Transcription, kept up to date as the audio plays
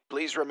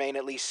Please remain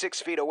at least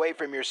 6 feet away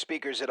from your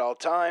speakers at all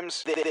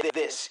times.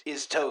 This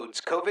is Toad's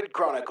COVID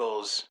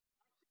Chronicles.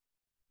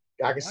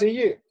 I can see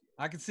you.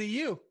 I can see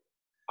you.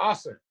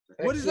 Awesome.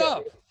 What is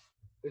up?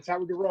 That's how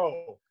we can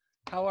roll.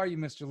 How are you,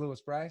 Mr.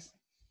 Lewis Bryce?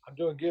 I'm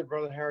doing good,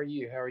 brother. How are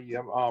you? We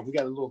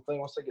got a little thing.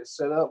 Once I get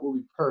set up, we'll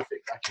be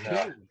perfect.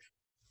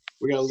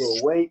 We got a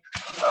little weight.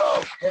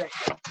 Okay.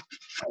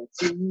 I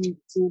see you.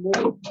 See me.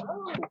 Don't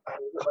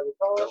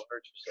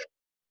hurt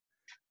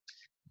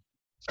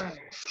yourself.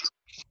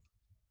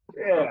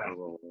 Yeah.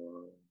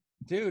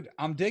 Dude,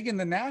 I'm digging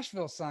the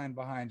Nashville sign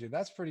behind you.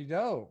 That's pretty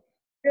dope.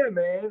 Yeah,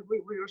 man. We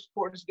were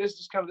supporting this. This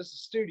is a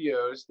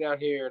studio. It's down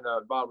here in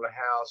the bottom of the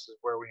house is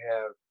where we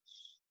have,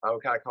 I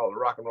would kind of call it the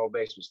rock and roll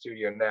basement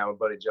studio now. My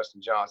buddy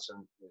Justin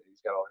Johnson,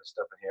 he's got all his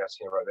stuff in here. I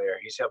see him right there.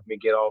 He's helping me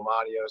get all my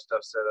audio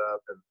stuff set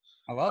up. And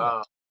I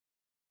love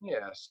it.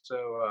 Yeah,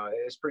 so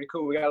it's pretty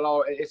cool. We got it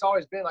all. It's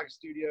always been like a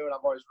studio, and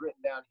I've always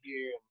written down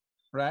here.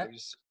 And right.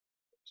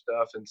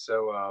 Stuff, and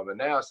so, but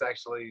now it's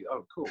actually,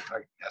 oh, cool.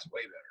 That's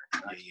way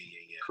better.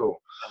 Yeah.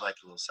 Cool. I like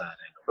the little side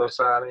angle. Little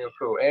side angle,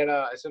 cool. And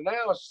so now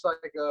it's just like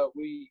now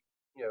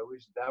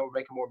we're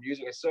making more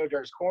music. And so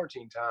during this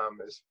quarantine time,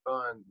 it's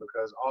fun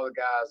because all the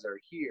guys that are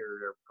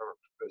here,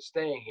 they're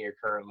staying here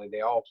currently.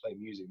 They all play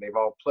music. They've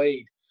all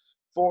played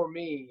for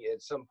me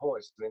at some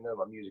point, so they know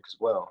my music as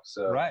well.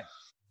 So right.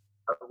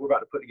 We're about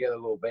to put together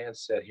a little band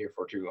set here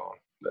for too long.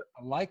 But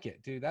I like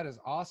it, dude. That is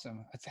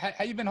awesome.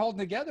 How you been holding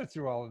together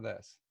through all of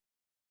this?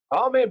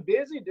 Oh man,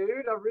 busy, dude.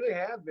 I really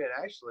have been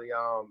actually.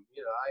 I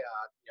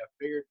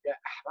figured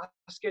my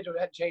schedule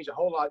hadn't changed a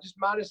whole lot, just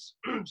minus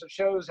some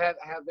shows have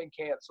been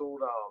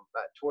canceled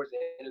towards the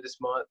end of this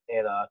month,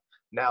 and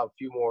now a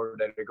few more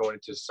that are going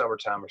into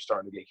summertime are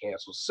starting to get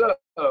canceled. So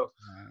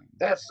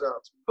that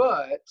sucks.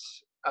 But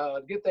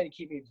the good thing to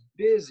keep me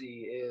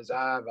busy is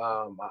I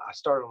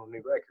started on a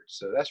new record,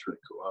 so that's really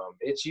cool.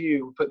 It's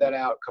You. We put that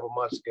out a couple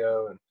months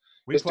ago, and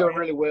it's doing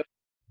really well.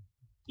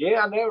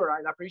 Yeah, I know, right?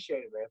 And I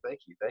appreciate it, man.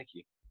 Thank you.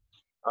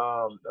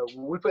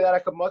 We put that a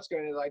couple months ago,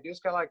 and it's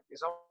kind of like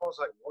it's almost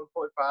like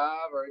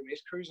 1.5, or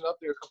it's cruising up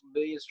there a couple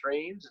million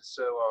streams, and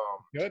so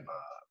good.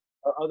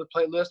 Other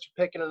playlists are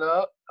picking it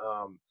up.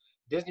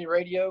 Disney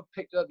Radio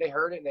picked it up. They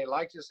heard it and they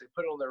liked it. So they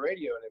put it on their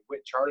radio, and it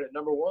went charted at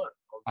 #1.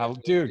 Oh,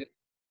 dude!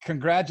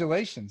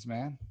 Congratulations,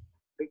 man.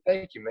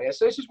 Thank you, man.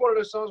 So it's just one of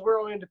those songs.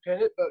 We're all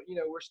independent, but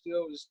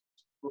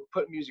we're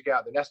putting music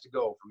out there. That's the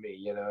goal for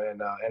me, and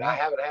I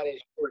haven't had any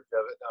shortage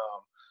of it.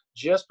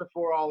 Just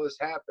before all this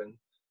happened.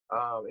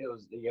 It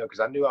was,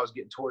 because I knew I was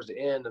getting towards the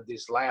end of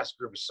this last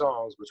group of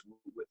songs, which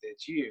with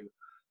It's You,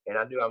 and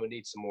I knew I would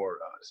need some more,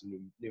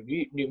 some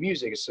new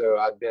music. So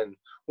I've been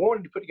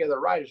wanting to put together a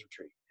writer's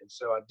retreat, and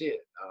so I did.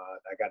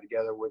 I got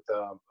together with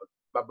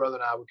my brother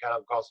and I. We kind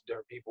of called some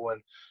different people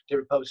and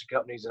different publishing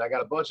companies, and I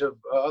got a bunch of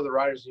other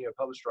writers,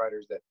 published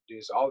writers that do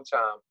this all the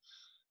time,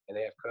 and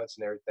they have cuts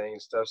and everything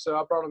and stuff. So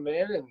I brought them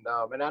in,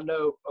 and I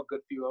know a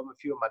good few of them. A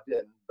few of them I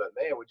didn't, but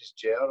man, we just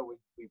gelled, and we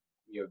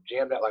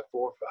jammed out like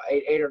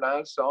 8 or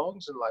 9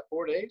 songs in like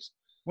 4 days.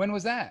 When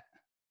was that?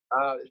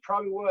 It's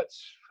probably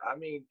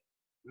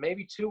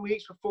maybe 2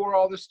 weeks before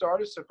all this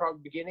started, so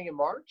probably beginning in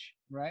March.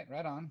 Right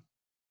on.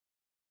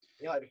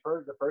 Yeah, like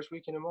the first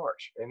weekend in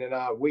March, and then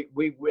we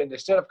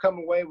instead of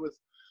coming away with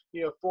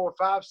 4 or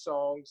 5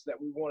 songs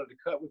that we wanted to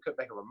cut, we couldn't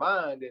make up our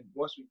mind. And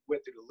once we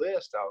went through the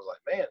list, I was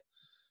like, man.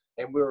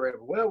 And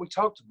we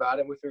talked about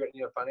it, and we figured,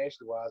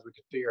 financially wise, we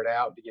could figure it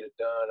out to get it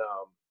done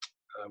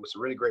with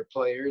some really great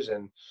players.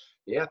 And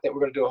yeah, I think we're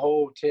going to do a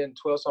whole 10,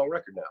 12 song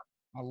record now.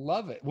 I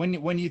love it.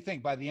 When you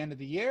think, by the end of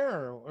the year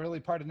or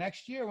early part of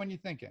next year? When you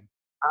thinking?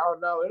 I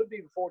don't know. It'll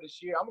be before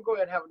this year. I'm going to go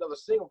ahead and have another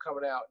single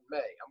coming out in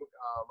May.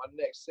 My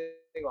next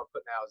single I'm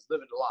putting out is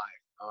Living the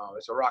Life.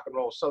 It's a rock and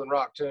roll Southern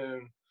rock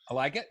tune. I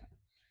like it.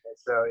 And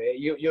so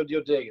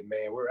you'll dig it,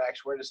 man. We're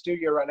in the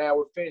studio right now.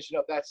 We're finishing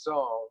up that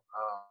song.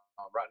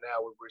 Right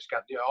now, we're just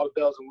got all the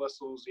bells and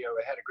whistles. It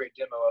had a great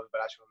demo of it,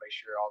 but I just want to make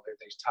sure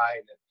everything's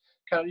tight and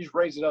kind of just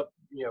raise it up.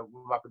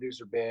 With my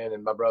producer Ben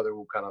and my brother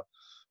will kind of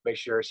make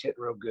sure it's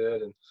hitting real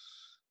good,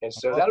 and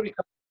so that'll be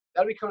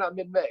coming out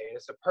mid-May. And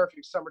it's a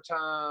perfect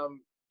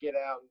summertime get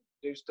out and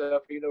do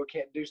stuff. We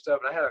can't do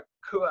stuff. And I had a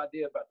cool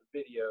idea about the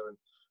video, and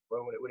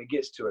when it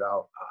gets to it,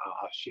 I'll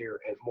share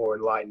a more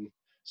enlightened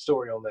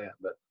story on that.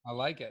 But I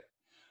like it.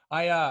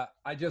 I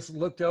just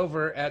looked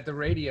over at the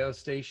radio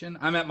station.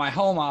 I'm at my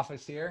home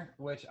office here,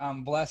 which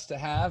I'm blessed to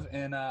have,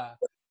 and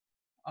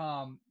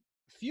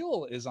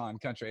Fuel is on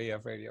Country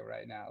AF Radio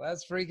right now.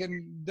 That's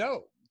freaking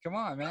dope. Come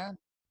on, man.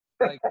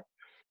 Like, do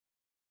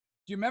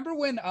you remember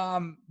when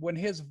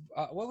his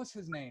what was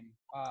his name?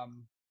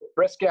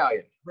 Brett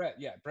Scallion. Brett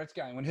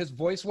Scallion. When his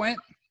voice went.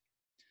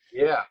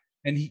 Yeah.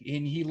 And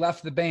he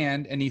left the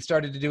band and he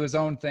started to do his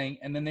own thing,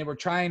 and then they were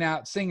trying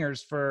out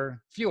singers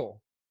for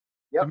Fuel.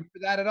 Yep. Remember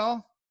that at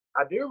all?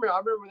 I do remember. I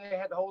remember when they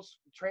had the whole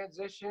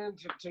transition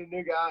to the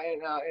new guy,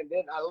 and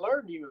then I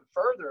learned even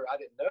further. I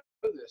didn't know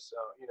this.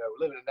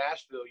 Living in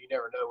Nashville, you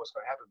never know what's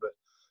going to happen. But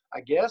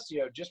I guess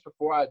just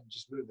before I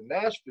just moved to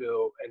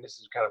Nashville, and this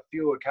is kind of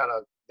Fuel.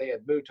 They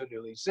had moved to a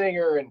new lead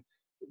singer, and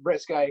Brett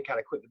Scallion kind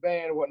of quit the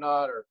band and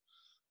whatnot, or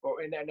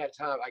or in that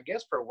time, I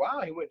guess for a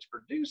while he went to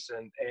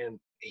producing, and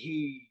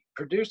he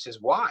produced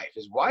his wife.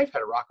 His wife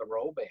had a rock and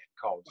roll band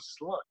called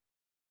Slunt.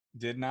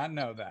 Did not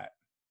know that.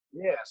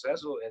 Yeah, so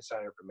that's a little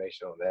inside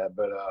information on that.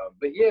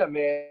 But yeah,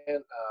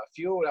 man,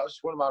 Fuel. That was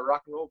just one of my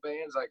rock and roll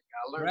bands. Like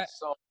I learned Right. the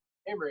song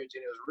Hemorrhage,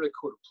 and it was really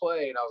cool to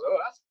play. And I was, oh,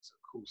 that's a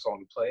cool song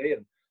to play,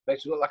 and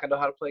makes me look like I know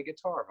how to play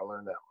guitar if I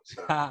learned that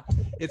one.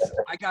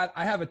 So.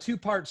 I have a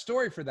 2-part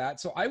story for that.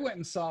 So I went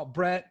and saw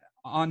Brett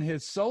on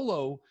his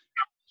solo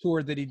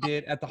tour that he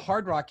did at the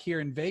Hard Rock here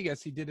in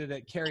Vegas. He did it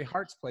at Carrie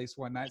Hart's place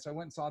one night. So I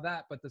went and saw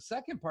that. But the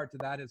second part to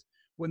that is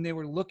when they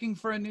were looking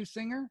for a new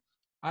singer,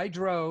 I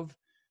drove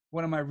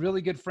one of my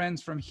really good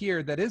friends from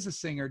here that is a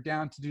singer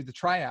down to do the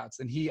tryouts.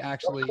 And he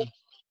actually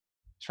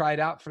tried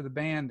out for the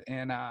band.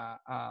 And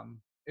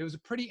it was a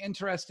pretty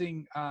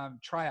interesting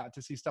tryout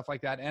to see stuff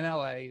like that in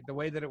LA, the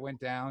way that it went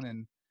down.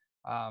 And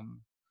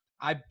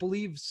I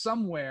believe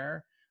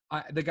somewhere,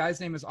 the guy's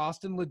name is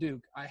Austin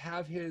LeDuc. I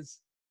have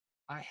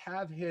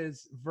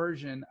his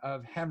version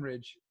of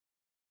Hemorrhage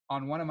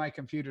on one of my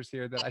computers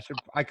here that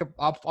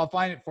I'll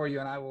find it for you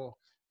and I will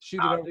shoot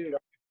it over Dude,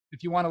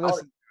 if you want to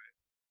listen to it.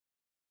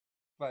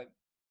 But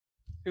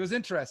it was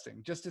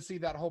interesting just to see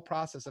that whole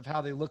process of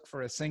how they look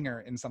for a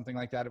singer in something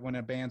like that when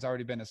a band's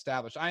already been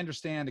established. I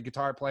understand a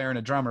guitar player and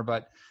a drummer,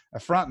 but a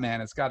front man,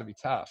 it's got to be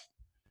tough.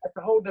 that's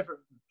a whole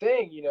different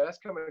thing, That's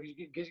coming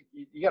because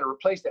you got to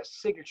replace that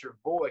signature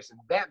voice. And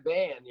that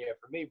band,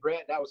 for me,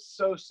 Brett, that was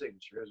so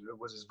signature. It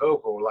was his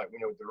vocal, like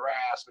with the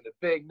rasp and the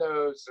big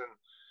notes, and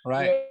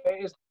Right.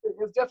 It's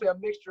definitely a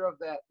mixture of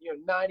that,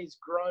 90s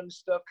grunge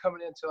stuff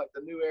coming into like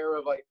the new era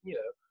of like,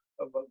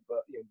 of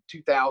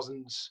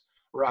 2000s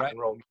rock Right. and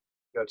roll.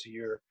 To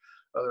your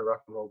other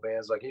rock and roll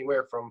bands, like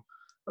anywhere from,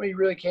 you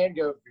really can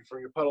go from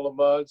your Puddle of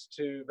Muds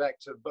to back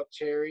to Buck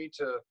Cherry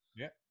to,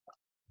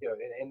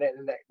 in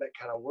that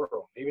kind of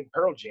world. Even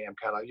Pearl Jam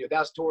kind of,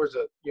 that's towards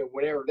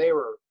whenever they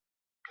were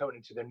coming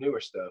into their newer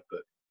stuff. But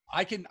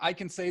I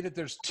can say that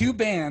there's 2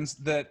 bands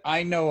that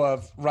I know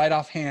of right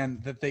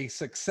offhand that they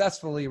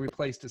successfully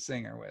replaced a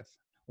singer with.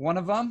 One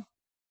of them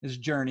is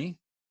Journey.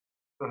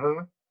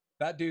 uh-huh.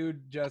 That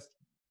dude just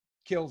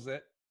kills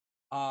it.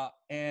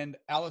 And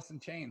Alice in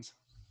Chains.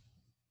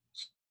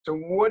 So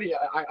what do you?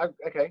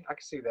 Okay, I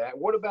can see that.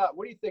 What do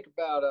you think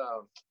about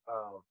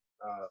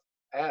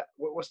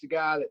what's the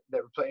guy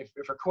that played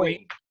for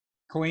Queen?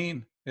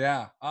 Queen,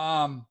 yeah.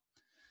 I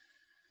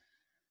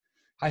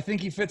think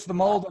he fits the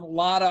mold in a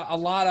lot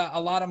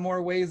of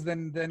more ways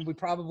than we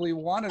probably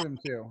wanted him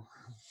to.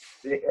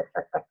 Yeah,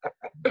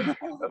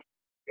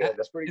 yeah,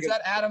 that's pretty good. Is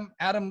that Adam?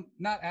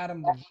 Not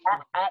Adam.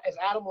 It's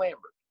Adam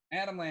Lambert.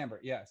 Adam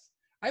Lambert, yes.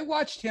 I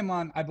watched him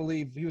on. I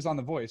believe he was on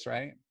The Voice,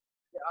 right?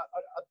 Yeah,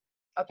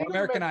 I think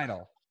American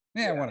Idol.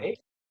 Yeah, one of them. he,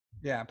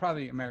 Yeah,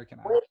 probably American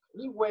Idol.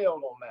 he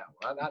wailed on that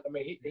one. I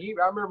mean,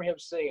 I remember him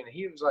singing.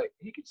 He was like,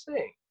 he could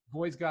sing.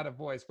 Boy's got a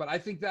voice, but I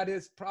think that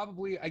is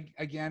probably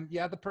again,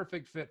 the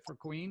perfect fit for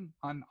Queen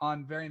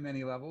on very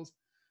many levels.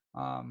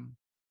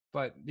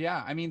 But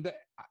yeah, I mean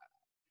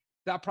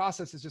that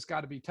process has just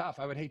got to be tough.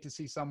 I would hate to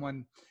see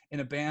someone in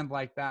a band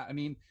like that. I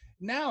mean,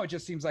 now it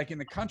just seems like in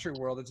the country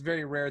world, it's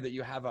very rare that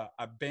you have a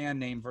band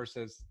name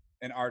versus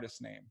an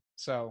artist name.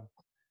 So,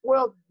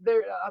 well,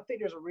 I think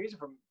there's a reason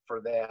for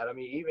that. I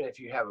mean, even if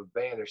you have a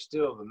band, there's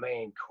still the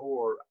main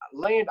core.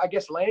 I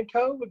guess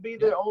Landco would be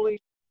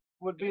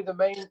the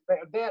main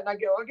band. I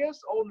guess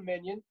Old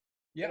Dominion.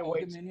 Yeah, Old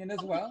Dominion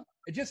as well.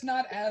 It's just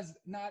not as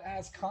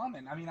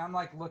common. I mean, I'm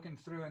like looking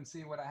through and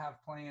see what I have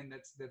playing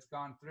that's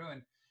gone through,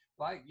 and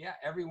like,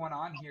 everyone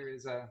on here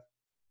is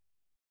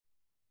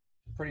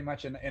pretty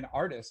much an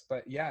artist.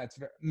 But yeah, it's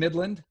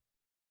Midland.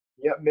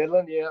 Yeah,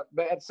 Midland. Yeah,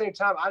 but at the same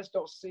time, I just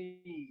don't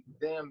see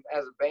them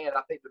as a band.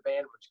 I think the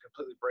band would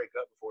completely break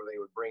up before they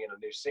would bring in a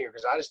new singer,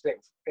 because I just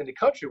think in the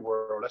country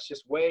world, that's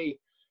just way.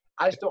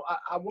 I just don't.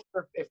 I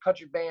wonder if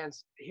country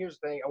bands. Here's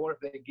the thing. I wonder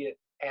if they get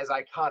as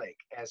iconic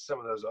as some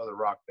of those other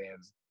rock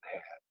bands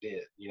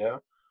did.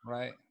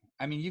 Right.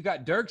 I mean, you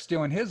got Dirks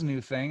doing his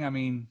new thing. I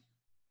mean.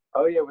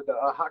 Oh yeah, with the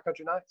Hot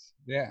Country Nights.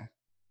 Yeah.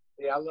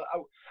 Yeah,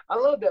 I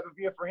love that.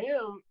 But for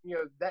him,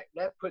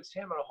 that puts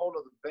him in a whole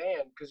other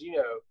band, because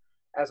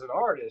as an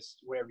artist,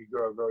 whenever you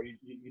grow,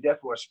 you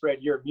definitely want to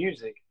spread your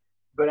music.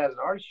 But as an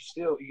artist,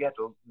 you have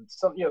to.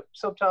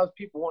 Sometimes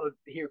people want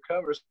to hear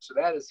covers, so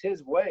that is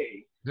his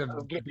way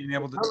of being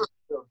able to,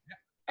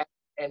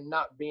 and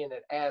not being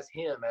it as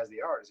him as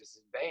the artist. It's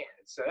his band.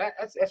 So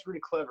that's a really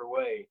clever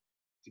way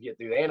to get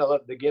through that. And I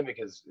love the gimmick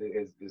is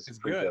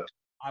good. Dope.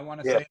 I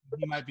want to say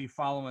he might be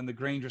following the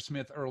Granger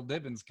Smith, Earl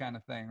Dibbons kind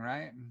of thing,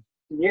 right?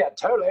 Yeah,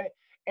 totally.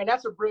 And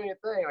that's a brilliant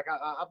thing. Like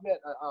I've met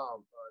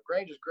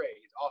Granger's great.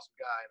 He's an awesome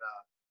guy,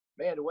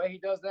 and man, the way he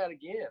does that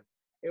again.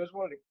 It was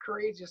one of the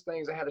craziest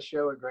things. I had a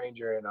show at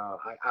Granger, and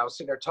I was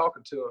sitting there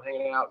talking to him,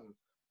 hanging out, and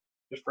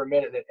just for a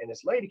minute, and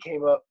this lady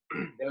came up.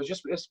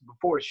 It's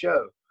before the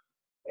show,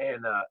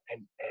 and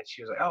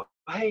she was like, "Oh,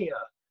 hey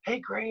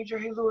Granger,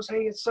 hey Lewis,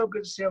 hey, it's so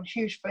good to see you. I'm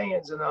huge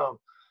fans,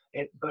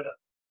 but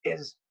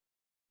is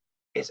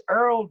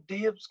Earl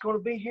Dibbs going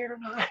to be here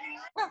tonight?"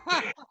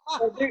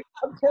 Dude,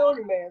 I'm telling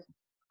you, man,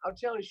 I'm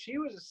telling you, she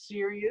was as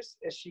serious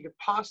as she could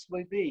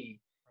possibly be.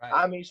 Right.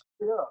 I mean,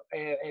 straight up.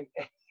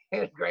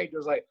 And Greg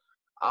was like,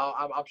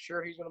 I'm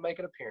sure he's going to make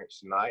an appearance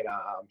tonight.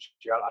 I'm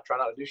sure I'll try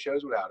not to do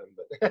shows without him.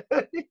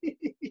 But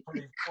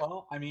Pretty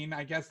well. I mean,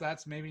 I guess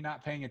that's maybe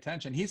not paying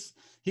attention. He's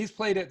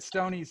played at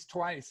Stoney's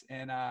twice,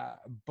 and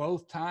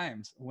both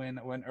times when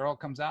Earl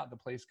comes out, the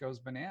place goes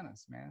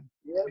bananas, man.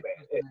 yeah,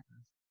 man.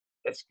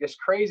 It's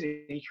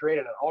crazy. He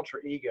created an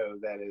alter ego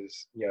that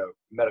is,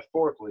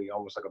 metaphorically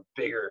almost like a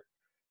bigger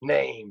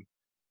name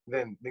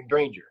than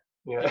Granger.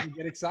 You know? You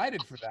get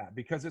excited for that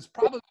because it's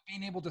probably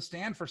being able to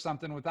stand for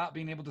something without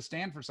being able to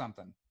stand for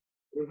something.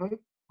 Mm-hmm.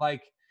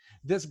 Like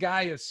this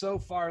guy is so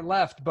far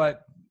left,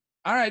 but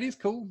all right, he's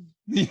cool.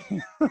 Yeah,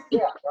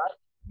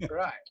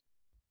 right.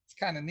 It's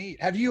kind of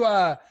neat. Have you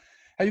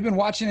been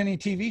watching any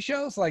TV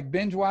shows? Like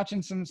binge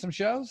watching some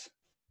shows?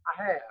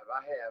 I have.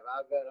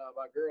 I've been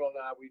my girl and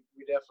I. We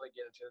definitely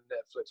get into the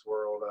Netflix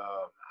world.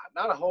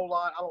 Not a whole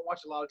lot. I don't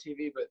watch a lot of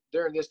TV, but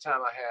during this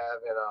time I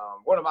have. And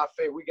one of my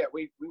favorite.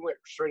 We went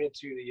straight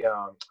into the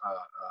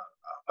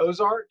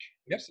Ozark.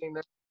 Yep. You seen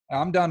that?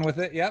 I'm done with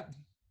it. Yep.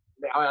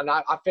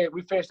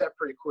 We finished that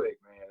pretty quick,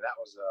 man. That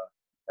was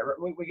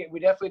we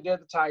definitely did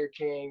the Tiger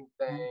King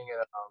thing,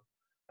 and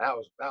that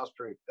was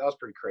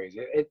pretty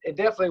crazy. It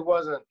definitely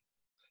wasn't.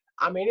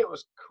 I mean, it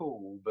was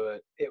cool,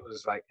 but it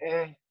was like,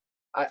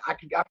 I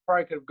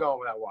probably could have gone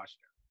without watching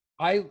it.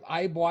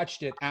 I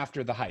watched it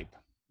after the hype.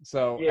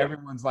 So Yeah.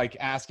 everyone's like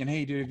asking,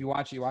 "Hey, dude, have you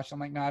watched it? You watched it?" I'm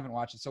like, "No, I haven't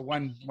watched it." So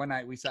one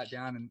night we sat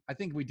down, and I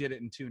think we did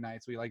it in 2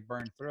 nights. We like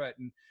burned through it,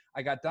 and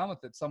I got done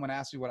with it. Someone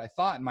asked me what I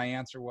thought, and my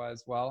answer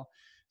was, "Well,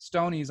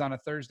 Stoney's on a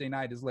Thursday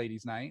night is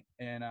ladies' night,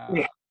 and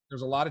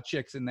there's a lot of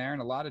chicks in there,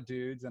 and a lot of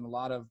dudes, and a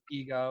lot of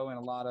ego, and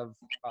a lot of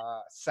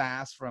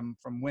sass from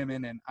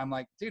women." And I'm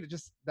like, "Dude,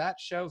 that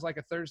show's like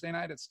a Thursday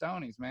night at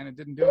Stoney's, man. It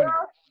didn't do anything.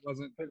 It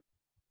wasn't,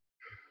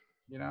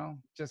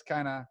 just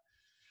kind of."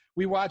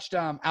 We watched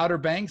Outer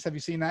Banks. Have you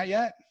seen that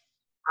yet?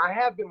 I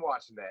have been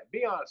watching that.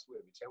 Be honest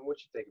with me. Tell me what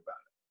you think about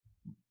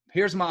it.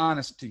 Here's my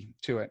honesty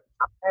to it.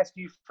 I'll ask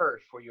you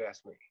first before you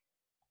ask me.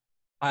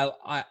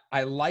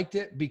 I liked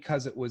it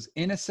because it was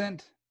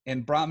innocent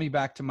and brought me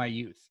back to my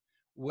youth.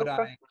 Would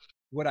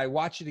I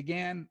watch it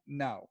again?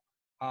 No.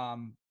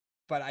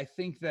 But I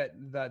think that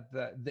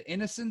the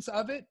innocence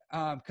of it,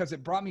 because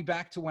it brought me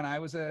back to when I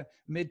was a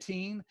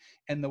mid-teen,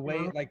 and the way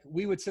like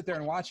we would sit there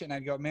and watch it, and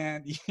I'd go,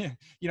 man,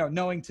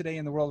 knowing today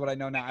in the world what I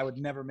know now, I would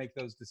never make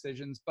those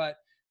decisions. But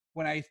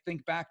when I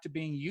think back to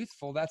being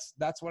youthful,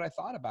 that's what I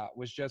thought about,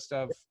 was just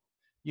of,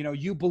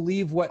 you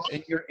believe what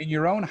in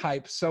your own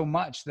hype so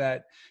much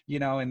that,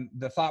 and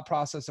the thought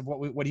process of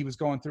what he was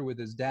going through with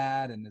his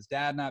dad and his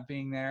dad not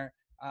being there.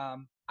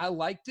 I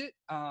liked it.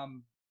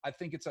 I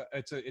think it's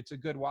a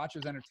good watch. It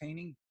was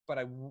entertaining, but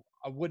I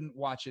wouldn't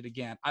watch it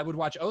again. I would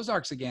watch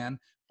Ozarks again,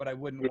 but I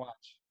wouldn't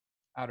watch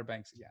Outer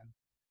Banks again.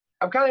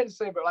 I'm kind of the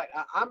same, but like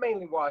I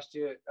mainly watched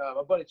it.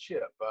 My buddy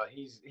Chip,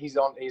 he's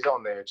on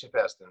there, Chip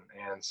Eston,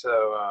 and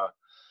so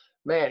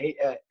man,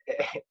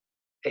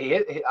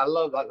 I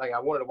love, like, I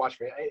wanted to watch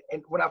it.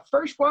 And when I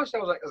first watched it,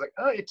 I was like,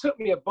 it took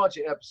me a bunch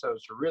of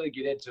episodes to really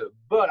get into it.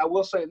 But I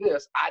will say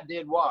this, I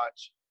did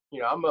watch.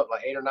 I'm up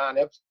like 8 or 9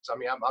 episodes. I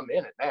mean, I'm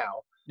in it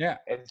now. Yeah.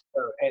 And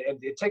so,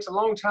 and it takes a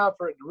long time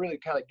for it to really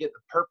kind of get the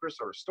purpose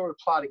or story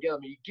plot together. I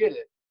mean, you get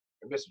it,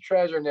 and Mr.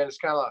 Treasure, and then it's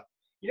kind of like,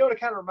 what it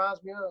kind of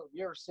reminds me of?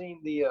 You ever seen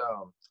the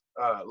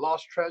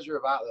Lost Treasure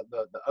of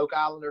the Oak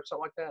Island or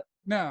something like that?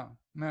 No.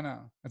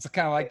 It's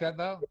kind of like that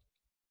though.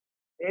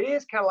 It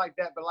is kind of like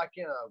that, but like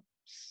in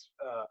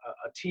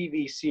a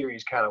TV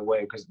series kind of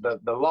way, because the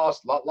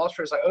Lost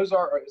Treasure is like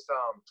Ozark, or it's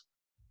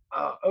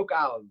Oak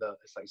Island.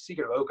 It's like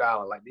Secret of Oak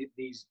Island. Like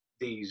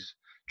these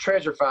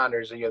treasure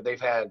finders,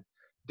 they've had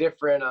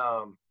different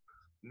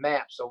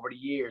maps over the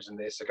years, and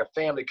it's like a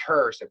family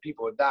curse that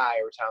people would die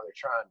every time they're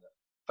trying to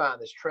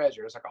find this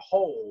treasure. It's like a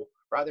hole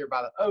right there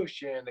by the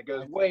ocean that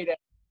goes way down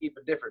deep,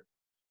 and different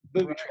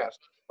booby traps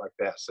like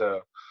that.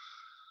 So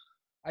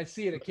I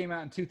see it. It came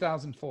out in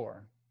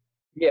 2004.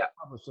 Yeah.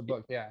 Published the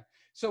book. Yeah.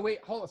 So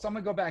wait, hold on. So I'm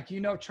gonna go back.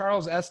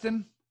 Charles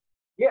Eston?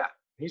 Yeah,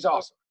 he's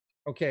awesome.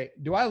 Okay.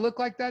 Do I look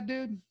like that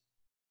dude?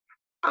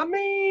 I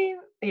mean,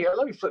 here,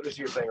 let me flip this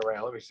here thing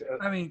around. Let me see.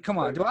 I mean, come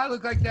on. Do I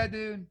look like that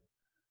dude?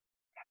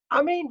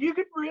 I mean, you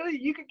could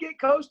get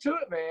close to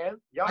it, man.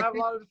 Y'all have a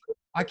lot of.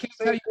 I can't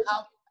tell you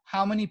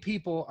how many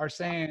people are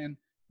saying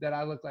that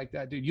I look like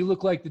that dude. You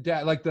look like the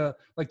dad, like the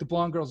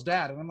blonde girl's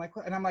dad. And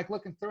I'm like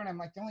looking through, and I'm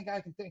like, the only guy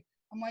I can think.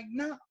 I'm like,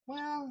 no,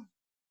 well.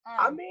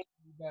 I mean,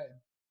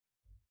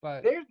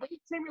 but there's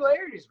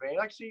similarities, man.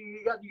 Like, so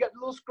you got the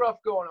little scruff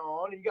going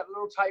on, and you got the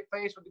little tight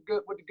face with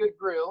the good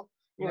grill.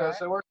 Right.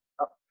 So we're.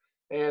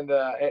 And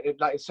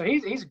so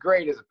he's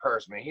great as a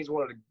person, man. He's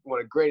one of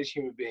the greatest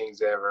human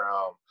beings ever.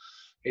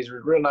 He's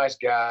a real nice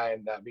guy,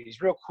 and he's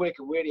real quick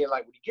and witty. And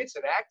like when he gets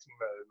in acting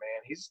mode,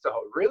 man, he's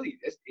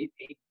just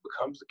he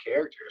becomes the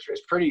character. So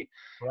it's pretty.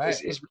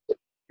 Right. It's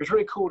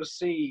really cool to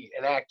see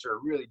an actor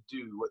really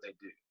do what they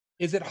do.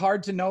 Is it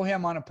hard to know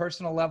him on a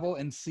personal level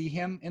and see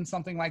him in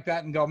something like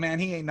that and go, man,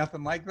 he ain't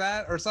nothing like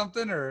that or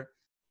something? Or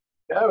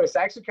No, it's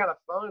actually kind of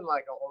fun.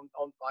 Like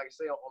on like I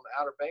say on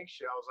the Outer Banks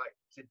show, I was like,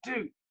 I said,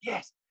 dude,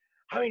 yes.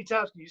 How many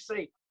times can you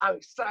say I'm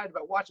excited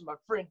about watching my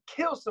friend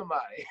kill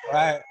somebody?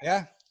 Right.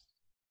 Yeah.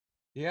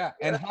 Yeah.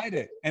 You And know? hide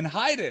it. And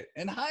hide it.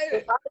 And hide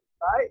it.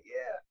 Right?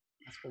 Yeah.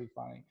 That's pretty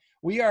funny.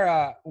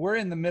 We're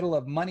in the middle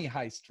of Money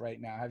Heist right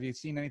now. Have you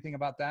seen anything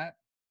about that?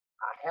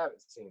 I haven't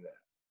seen that.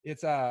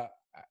 It's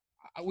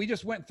we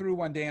just went through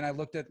one day and I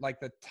looked at like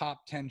the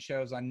top 10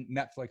 shows on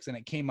Netflix and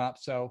it came up.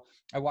 So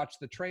I watched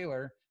the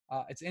trailer.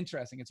 It's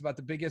interesting. It's about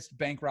the biggest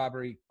bank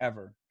robbery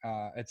ever.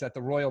 It's at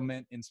the Royal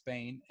Mint in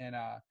Spain. And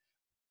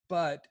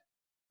but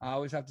I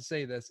always have to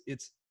say this,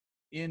 it's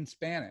in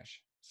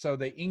Spanish. So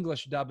they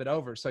English dub it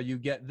over. So you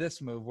get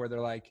this move where they're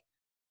like,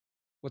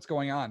 what's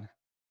going on?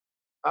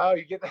 Oh,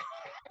 you get that?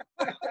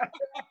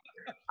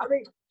 I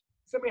mean,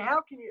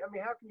 how can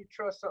you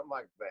trust something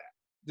like that?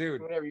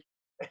 Dude, Whenever you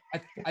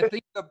I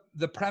think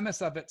the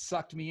premise of it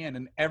sucked me in,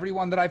 and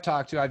everyone that I've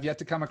talked to, I've yet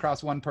to come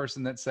across one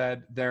person that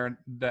said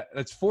that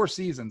it's 4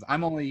 seasons.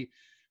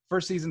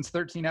 First season's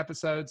 13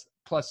 episodes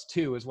plus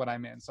 2 is what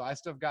I'm in. So I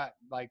still got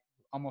like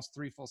almost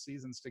 3 full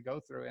seasons to go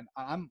through, and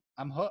I'm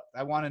hooked.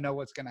 I want to know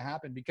what's going to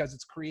happen because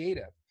it's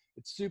creative.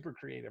 It's super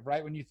creative.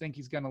 Right when you think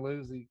he's going to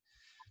lose, he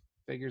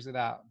figures it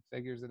out.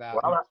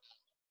 well,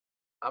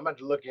 I'm about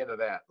to look into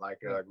that.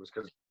 Was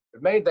because the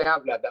main thing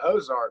the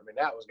Ozark, man,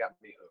 that was got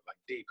me hooked, like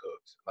deep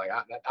hooks. Like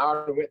I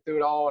already went through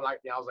it all, and I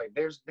was like,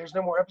 there's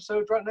no more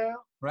episodes right now.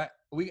 Right.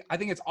 I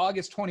think it's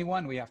August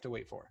 21. We have to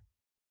wait for.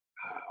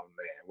 Oh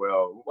man.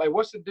 Well, wait,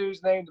 what's the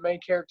dude's name? The main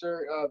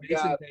character?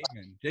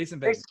 Jason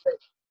Bateman.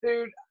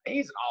 Dude,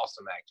 he's an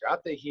awesome actor. I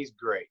think he's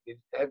great.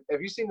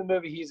 Have you seen the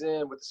movie he's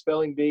in with the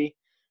spelling bee,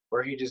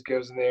 where he just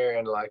goes in there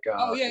and like?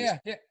 Oh yeah.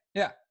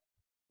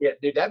 Yeah,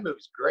 dude, that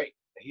movie's great.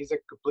 He's a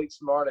complete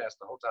smartass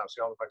the whole time.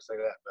 So I don't know if I can say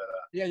that, but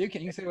yeah, you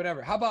can say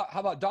whatever. How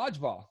about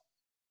dodgeball?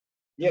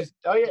 Yes.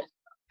 Oh yeah.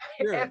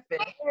 Sure.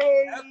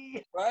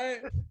 Hey.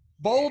 Right.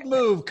 Bold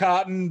move,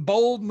 Cotton.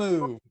 Bold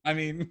move. I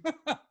mean,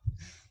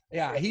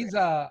 yeah, he's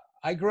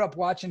I grew up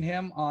watching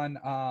him on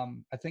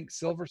I think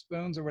Silver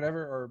Spoons or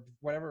whatever.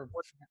 Family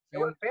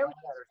Matters,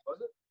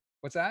 was it?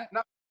 What's that?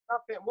 Not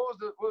what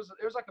was it?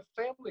 It was like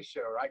a family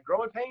show, right?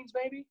 Growing Pains,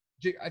 maybe.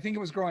 I think it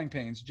was Growing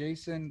Pains.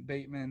 Jason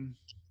Bateman.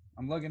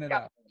 I'm looking it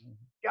up.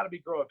 Got to be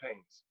Growing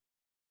Pains.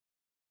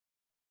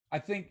 I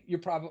think you're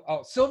probably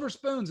Silver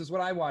Spoons is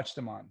what I watched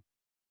him on.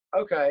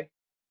 Okay.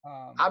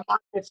 I might have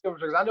been Silver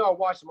Spoons. I know I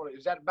watched him on it.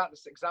 Is that about the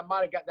six? I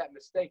might have got that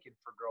mistaken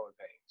for Growing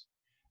Pains.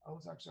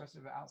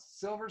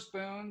 Silver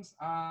Spoons,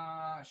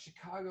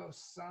 Chicago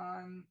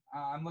Sun.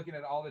 I'm looking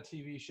at all the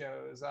TV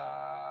shows.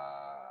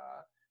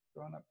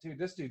 Growing Up, dude.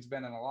 This dude's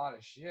been in a lot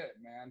of shit,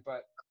 man.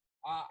 But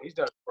he's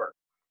done work.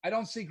 I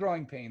don't see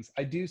Growing Pains.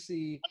 I do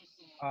see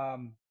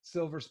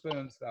Silver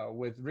Spoons though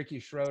with Ricky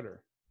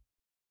Schroeder.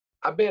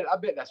 I bet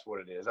that's what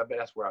it is. I bet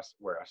that's where I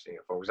see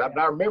it, folks. I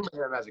remember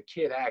him as a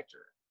kid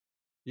actor.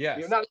 Yes.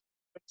 He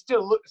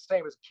still look the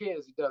same as a kid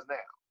as he does now.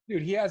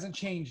 Dude, he hasn't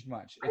changed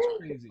much. It's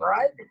crazy.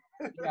 Right?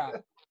 Yeah.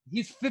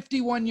 He's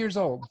 51 years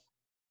old.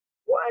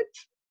 What?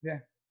 Yeah.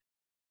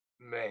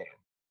 Man.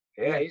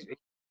 Yeah, he's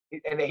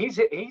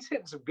hitting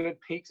some good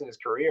peaks in his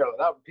career.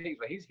 Not peaks,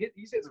 but he's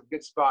hitting some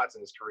good spots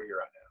in his career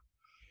right now.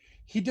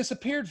 He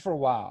disappeared for a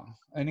while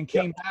and then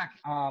came back.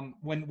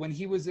 When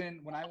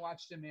I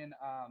watched him in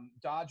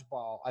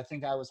Dodgeball, I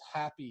think I was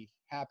happy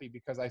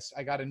because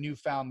I got a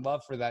newfound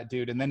love for that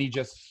dude. And then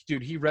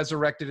he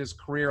resurrected his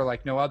career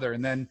like no other.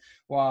 And then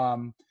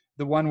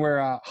the one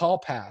where Hall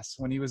Pass,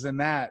 when he was in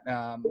that,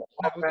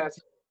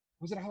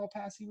 was it a Hall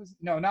Pass?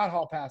 No, not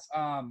Hall Pass.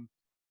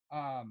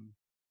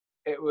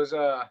 It was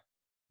the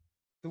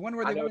one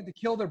where they wanted to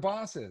kill their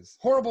bosses.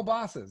 Horrible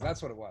Bosses.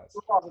 That's what it was.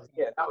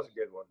 Yeah, that was a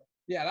good one.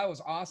 Yeah, that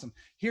was awesome.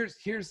 Here's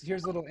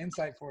a little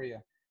insight for you.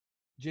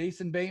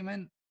 Jason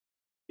Bateman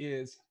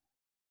is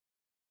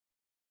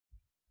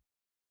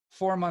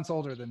 4 months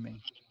older than me.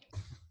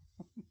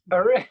 Oh,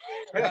 really?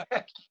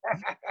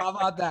 How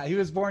about that? He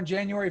was born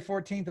January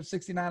 14th of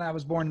 69. I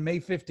was born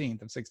May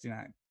 15th of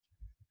 69.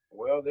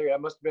 Well,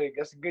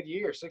 that's a good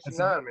year,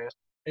 69, man.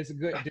 It's a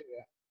good dude.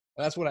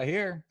 That's what I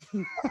hear.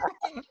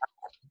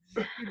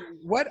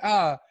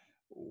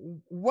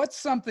 What's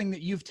something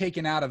that you've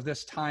taken out of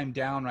this time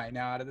down right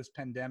now, out of this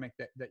pandemic,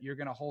 that you're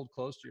going to hold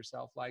close to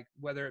yourself? Like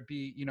whether it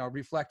be,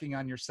 reflecting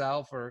on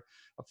yourself or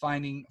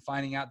finding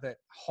out that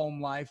home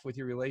life with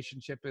your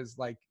relationship is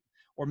like,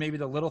 or maybe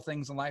the little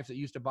things in life that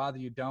used to bother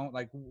you don't.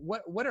 Like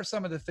what are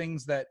some of the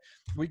things that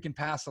we can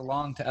pass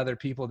along to other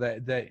people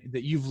that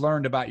you've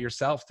learned about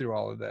yourself through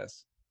all of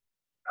this?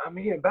 I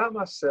mean, about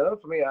myself,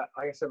 like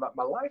I said,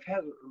 my life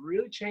hasn't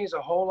really changed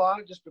a whole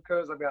lot just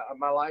because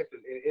my life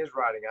is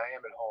writing. I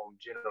am at home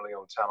generally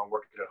on time. I'm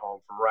working at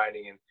home from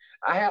writing. And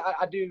I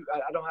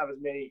don't have as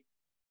many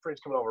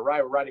friends coming over.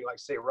 Writing, like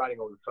say, writing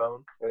over the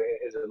phone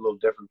is a little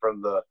different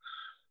from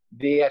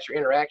the actual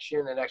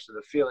interaction and actually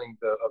the feeling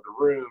of the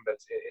room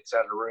that's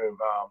inside the room.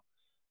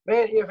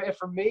 Man, and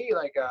for me,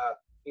 like,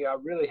 I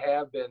really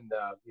have been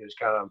just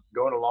kind of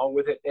going along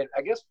with it. And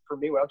I guess for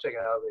me, what I'm taking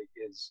out of it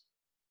is,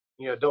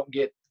 you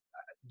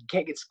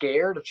can't get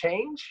scared of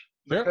change.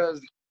 Sure.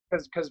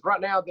 because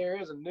right now there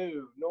is a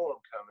new norm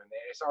coming,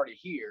 and it's already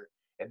here.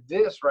 And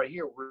this right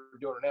here, what we're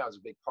doing now, is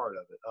a big part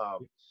of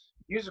it.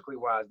 Musically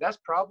wise, that's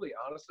probably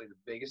honestly the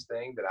biggest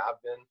thing that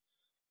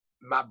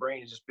my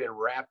brain has just been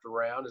wrapped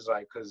around, is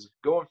like, because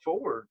going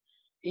forward,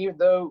 even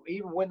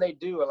when they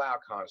do allow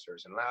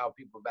concerts and allow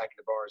people back in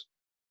the bars,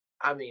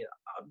 I mean,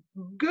 a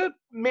good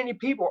many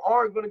people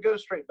aren't going to go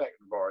straight back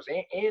to the bars,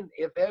 and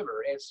if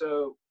ever. And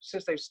so,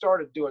 since they've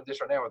started doing this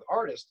right now with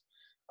artists,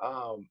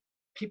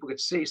 people could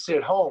sit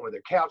at home with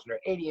their couch and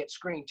their 80-inch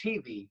screen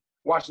TV,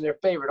 watching their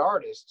favorite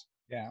artist,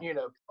 Yeah.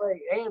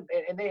 play,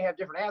 and they have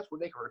different apps where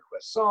they can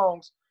request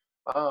songs.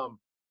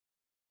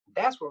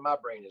 That's where my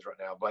brain is right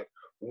now. Like,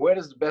 what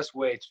is the best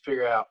way to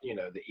figure out,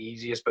 the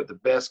easiest, but the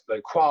best,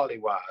 like, quality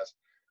wise,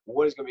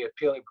 what is going to be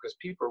appealing, because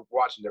people are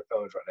watching their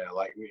phones right now,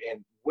 like,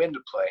 and when to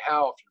play,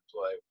 how often to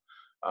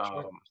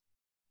play. Sure.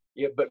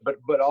 Yeah,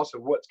 but also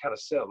what's kind of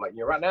settled. Like,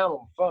 right now I'm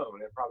on the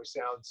phone, it probably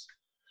sounds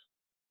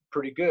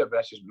pretty good, but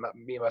that's just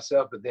me and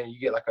myself. But then you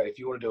get like, if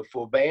you want to do a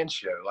full band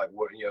show, like,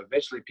 what,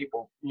 eventually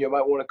people,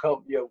 might want to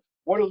come,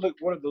 what are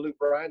the Luke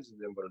Bryans and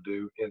them going to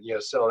do,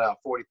 and, selling out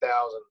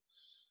 40,000,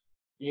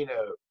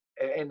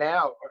 and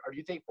now, do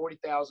you think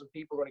 40,000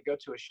 people are going to go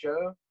to a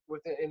show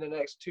in the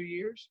next 2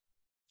 years?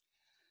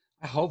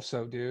 I hope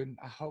so, dude.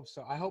 I hope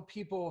so. I hope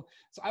people.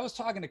 So I was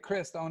talking to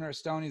Chris, the owner of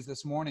Stoney's,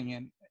 this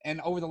morning,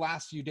 and over the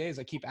last few days,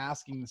 I keep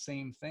asking the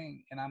same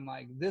thing. And I'm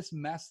like, this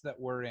mess that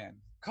we're in,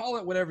 call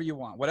it whatever you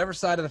want, whatever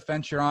side of the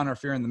fence you're on, or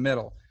if you're in the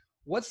middle,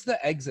 what's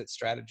the exit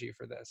strategy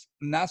for this?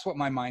 And that's what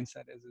my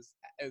mindset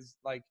is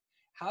like,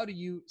 how do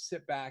you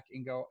sit back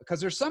and go?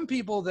 Because there's some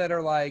people that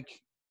are like,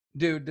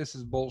 dude, this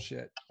is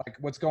bullshit. Like,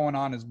 what's going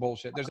on is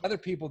bullshit. There's other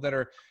people that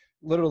are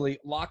literally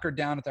lock her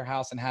down at their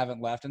house and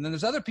haven't left. And then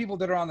there's other people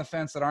that are on the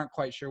fence that aren't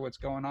quite sure what's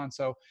going on.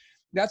 So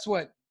that's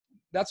what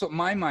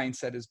my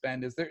mindset has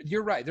been, is there,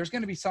 you're right. There's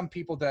going to be some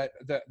people that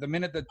the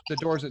minute that the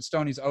doors at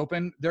Stoney's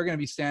open, they're going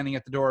to be standing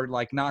at the door,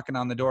 like knocking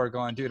on the door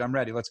going, dude, I'm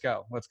ready. Let's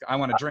go. I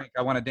want to drink.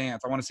 I want to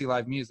dance. I want to see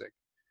live music.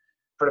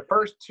 For the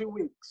first 2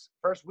 weeks,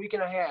 first week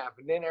and a half,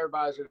 and then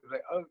everybody's gonna be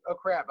like, oh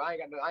crap, I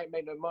ain't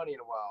made no money in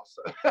a while.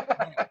 So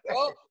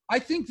well, I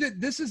think that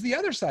this is the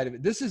other side of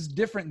it. This is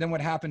different than what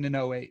happened in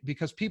 2008,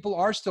 because people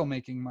are still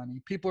making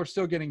money. People are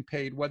still getting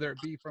paid, whether it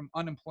be from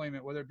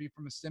unemployment, whether it be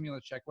from a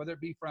stimulus check, whether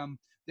it be from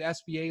the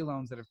SBA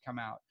loans that have come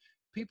out.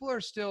 People are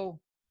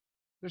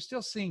they're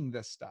still seeing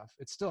this stuff.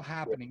 It's still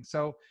happening.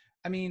 So,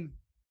 I mean,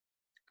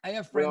 I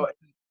have friends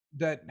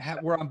that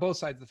were on both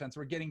sides of the fence.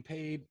 We're getting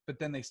paid, but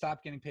then they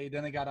stopped getting paid.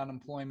 Then they got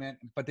unemployment,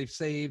 but they've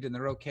saved and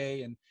they're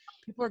okay. And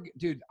people are,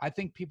 dude, I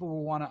think people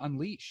will want to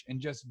unleash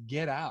and just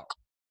get out.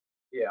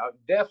 Yeah,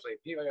 definitely.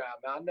 People,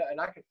 I know, and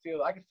I can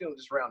feel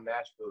just around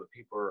Nashville that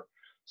people are,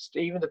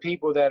 even the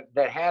people that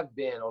have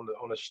been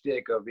on the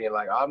shtick of being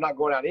like, I'm not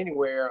going out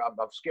anywhere, I'm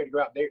scared to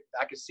go out there.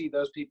 I can see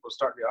those people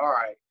starting to go, all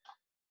right,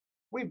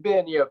 we've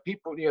been,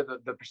 people,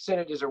 the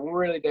percentages are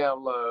really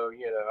down low.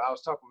 I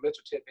was talking with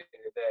Mitchell Tippett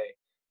today,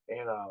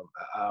 and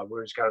we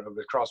were just kind of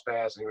across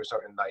paths, and he was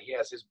talking, like, he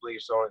has his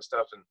beliefs on it and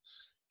stuff, and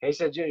he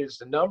said, just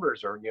the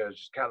numbers are,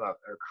 just kind of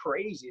are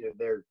crazy, that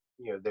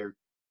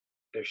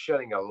they're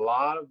shutting a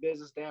lot of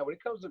business down. When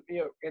it comes to,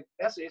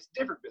 it's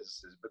different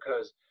businesses,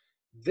 because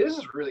this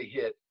has really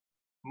hit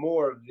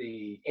more of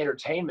the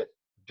entertainment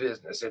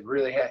business. It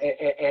really had,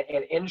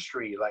 and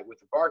industry, like with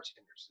the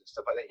bartenders and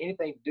stuff like that,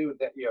 anything to do with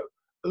that,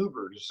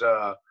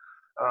 Ubers,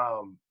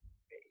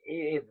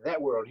 in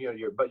that world,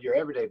 but your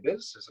everyday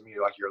businesses, I mean,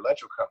 like your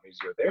electrical companies,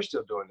 they're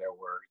still doing their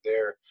work.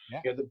 They're,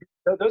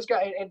 those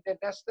guys, and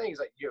that's things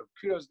like,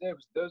 kudos to them.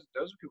 Those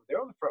are people, they're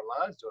on the front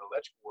lines doing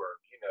electrical work.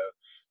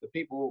 The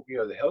people,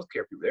 the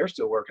healthcare people, they're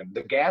still working.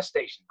 The gas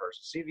station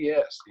person,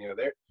 CVS,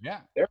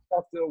 they're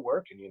all still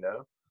working.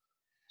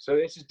 So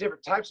it's just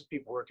different types of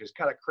people work. It's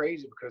kind of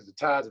crazy, because the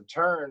tides have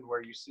turned,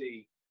 where you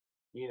see,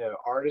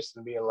 artists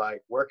and being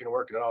like working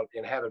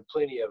and having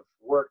plenty of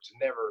work to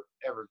never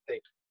ever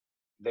think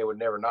they would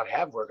never not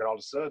have work, and all of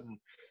a sudden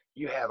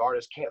you have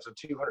artists cancel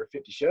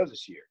 250 shows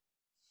this year.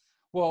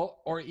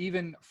 Well, or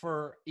even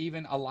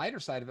a lighter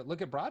side of it,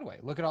 look at Broadway.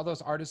 Look at all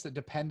those artists that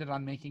depended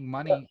on making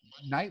money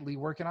nightly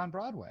working on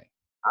Broadway.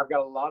 I've got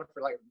a lot of,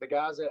 like, the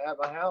guys at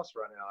my house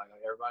right now,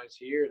 like, everybody's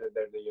here,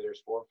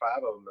 there's 4 or 5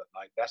 of them that,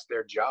 like, that's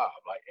their job.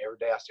 Like, every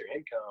day that's their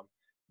income.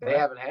 They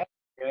haven't had,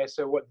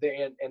 so what they,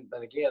 and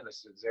again,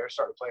 they're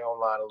starting to play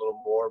online a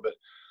little more, but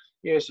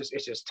it's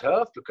just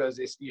tough, because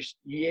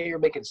you're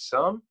making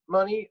some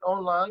money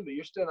online, but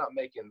you're still not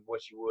making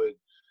what you would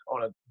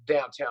on a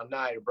downtown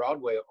night or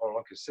Broadway on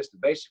a consistent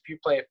basis. If you're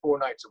playing 4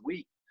 nights a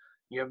week,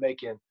 you're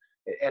making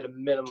at a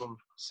minimum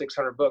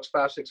 $600,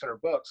 $500-600.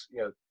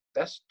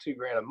 That's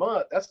 $2,000 a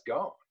month. That's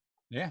gone.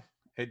 Yeah,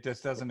 it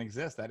just doesn't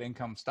exist. That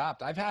income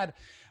stopped. I've had,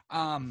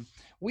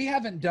 we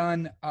haven't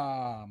done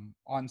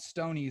on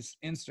Stoney's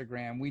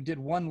Instagram. We did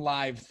one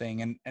live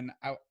thing, and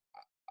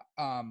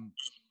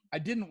I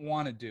didn't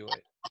want to do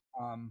it,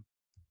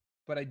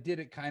 but I did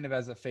it kind of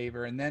as a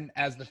favor. And then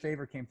as the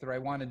favor came through, I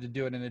wanted to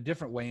do it in a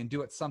different way and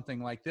do it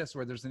something like this,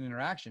 where there's an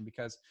interaction,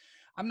 because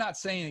I'm not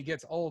saying it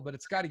gets old, but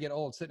it's got to get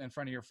old sitting in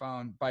front of your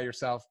phone by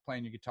yourself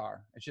playing your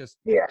guitar. It's just,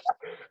 Yeah.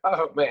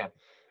 Oh man,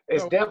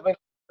 it's so definitely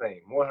the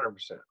same,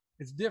 100%.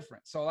 it's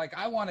different. So like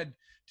I wanted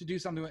to do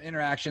something with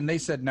interaction. They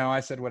said no.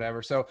 I said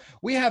whatever. So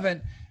we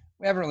haven't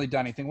really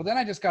done anything. Well, then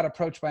I just got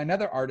approached by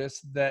another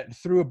artist that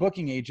through a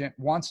booking agent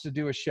wants to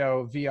do a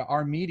show via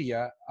our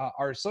media,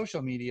 our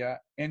social media,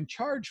 and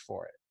charge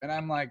for it. And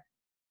I'm like,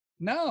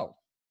 no,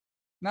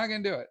 not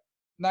gonna do it.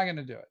 Not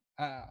gonna do it.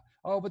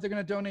 Oh, but they're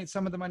gonna donate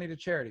some of the money to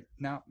charity.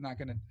 No, not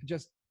gonna.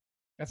 Just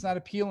that's not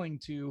appealing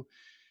to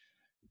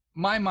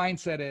my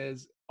mindset.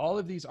 Is all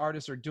of these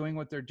artists are doing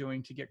what they're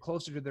doing to get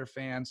closer to their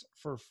fans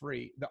for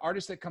free. The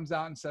artist that comes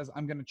out and says,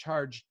 I'm going to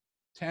charge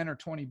 10 or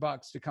 20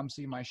 bucks to come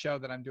see my show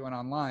that I'm doing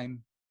online,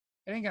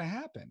 it ain't going to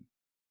happen.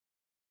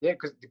 Yeah,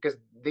 because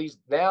these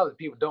now that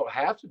people don't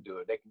have to do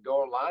it, they can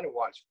go online and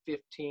watch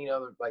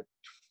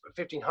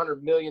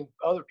 1,500 million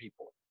other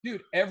people.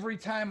 Dude, every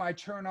time I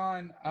turn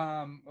on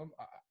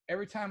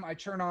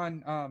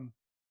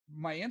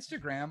my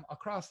Instagram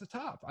across the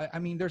top. I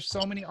mean, there's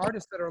so many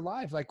artists that are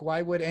live. Like,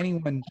 why would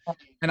anyone?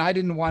 And I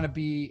didn't want to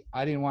be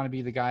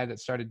the guy that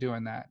started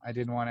doing that. I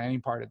didn't want any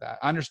part of that.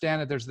 I understand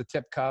that there's the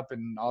tip cup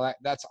and all that.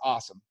 That's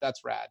awesome.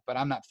 That's rad. But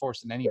I'm not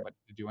forcing anybody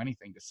to do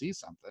anything to see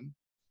something.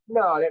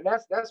 No,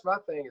 that's my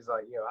thing. Is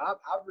like, I've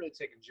really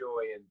taken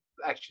joy in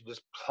actually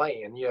just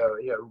playing.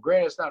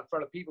 Granted, it's not in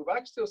front of people, but I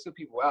can still see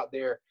people out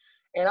there,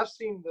 and I've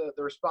seen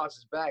the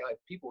responses back. Like,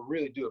 people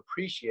really do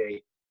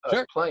appreciate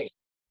us playing.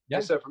 Yeah.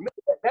 And so for me,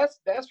 that's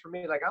for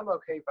me. Like, I'm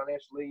okay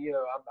financially.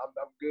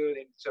 I'm good.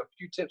 And so a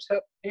few tips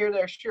help here and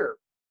there, sure,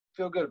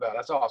 feel good about it.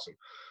 That's awesome.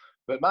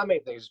 But my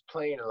main thing is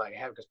playing and like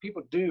having, because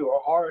people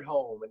are at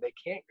home and they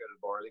can't go to the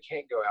bar, they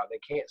can't go out, they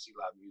can't see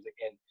live music,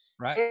 and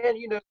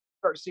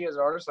start to see as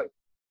artists, like,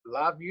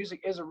 live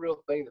music is a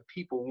real thing that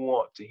people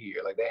want to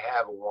hear. Like, they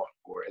have a want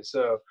for it. And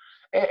so,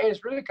 and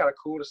it's really kind of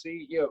cool to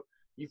see. You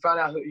find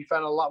out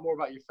a lot more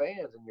about your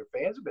fans, and your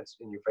fans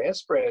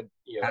spread.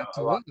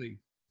 Absolutely.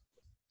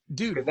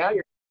 Dude, because now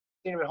you're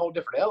seeing a whole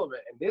different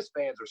element, and these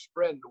fans are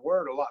spreading the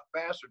word a lot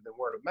faster than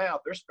word of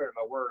mouth. They're spreading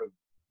my word of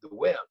the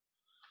web.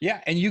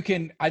 Yeah,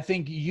 and I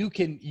think you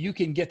can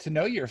get to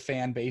know your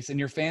fan base, and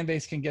your fan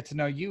base can get to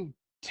know you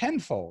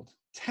tenfold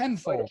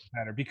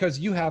better because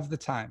you have the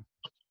time.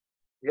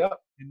 Yep.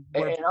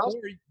 And also,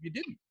 you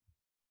didn't.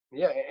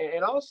 Yeah,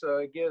 and also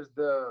it gives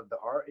the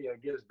art,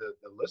 it gives the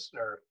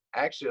listener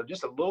actually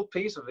just a little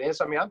piece of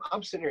this. I mean,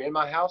 I'm sitting here in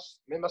my house,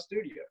 in my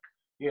studio.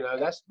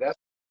 That's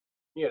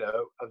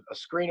a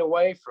screen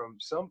away from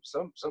some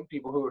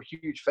people who are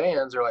huge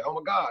fans. They're like, oh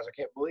my gosh, I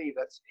can't believe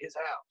that's his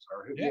house.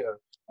 Or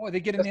Oh, they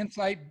get an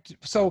insight.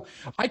 So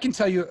I can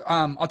tell you,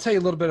 I'll tell you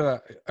a little bit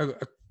of a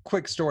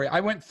quick story. I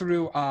went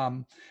through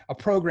a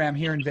program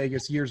here in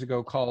Vegas years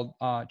ago called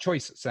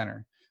Choice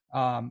Center.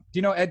 Do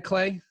you know Ed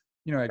Clay?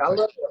 Ed Clay. I love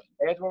Ed.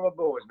 Ed's one of my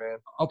boys, man.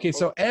 Okay,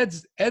 so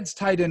Ed's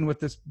tied in with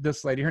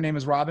this lady. Her name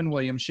is Robin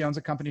Williams. She owns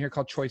a company here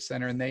called Choice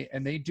Center, and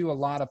they do a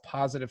lot of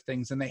positive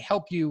things, and they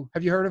help you.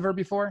 Have you heard of her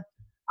before?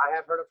 I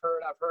have heard of her.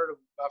 I've heard of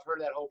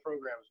that whole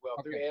program as well.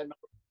 Okay. Through Ed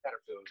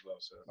Satterfield as well.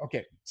 So.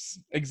 Okay,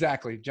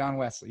 exactly, John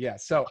Wesley. Yeah.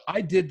 So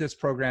I did this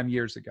program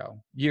years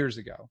ago.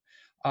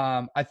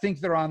 I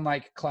think they're on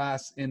like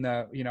class in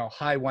the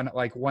high one,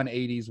 like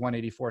 180s,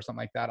 184, something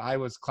like that. I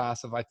was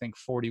class of I think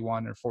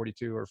 41 or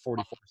 42 or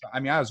 44. I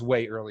mean, I was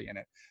way early in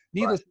it.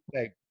 Needless to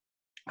say,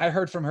 I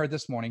heard from her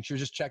this morning. She was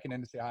just checking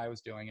in to see how I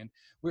was doing, and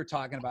we were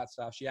talking about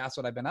stuff. She asked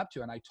what I've been up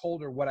to, and I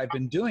told her what I've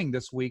been doing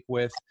this week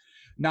with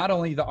not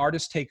only the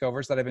artist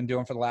takeovers that I've been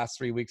doing for the last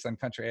 3 weeks on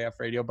Country AF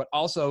Radio, but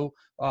also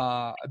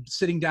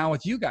sitting down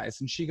with you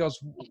guys. And she goes,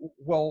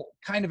 well,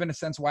 kind of in a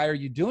sense, why are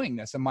you doing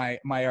this? And my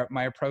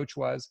approach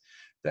was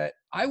that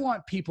I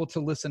want people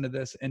to listen to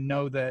this and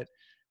know that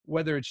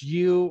whether it's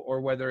you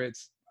or whether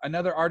it's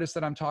another artist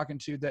that I'm talking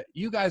to, that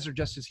you guys are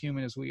just as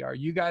human as we are.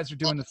 You guys are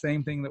doing the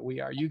same thing that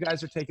we are. You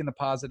guys are taking the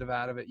positive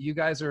out of it. You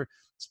guys are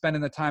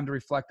spending the time to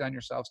reflect on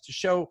yourselves, to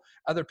show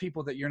other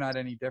people that you're not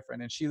any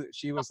different. And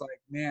she was like,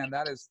 man,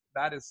 that is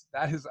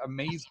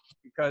amazing,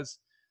 because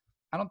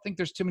I don't think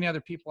there's too many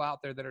other people out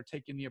there that are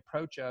taking the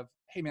approach of,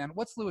 hey man,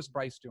 what's Louis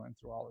Bryce doing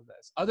through all of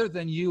this other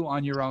than you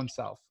on your own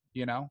self?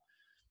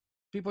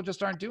 People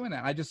just aren't doing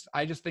that.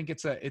 I just think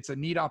it's a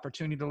neat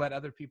opportunity to let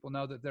other people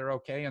know that they're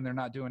okay and they're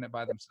not doing it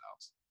by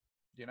themselves.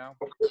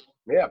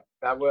 Yeah,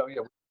 I will.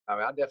 I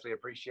mean, I definitely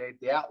appreciate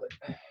the outlet.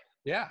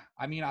 Yeah,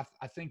 I mean, I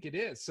think it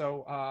is.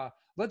 So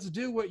let's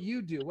do what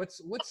you do. What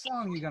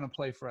song you gonna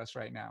play for us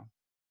right now?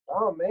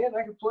 Oh man,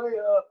 I can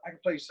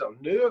play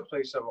something new. I can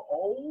play something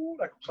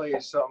old. I can play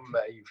something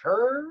that you've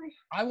heard.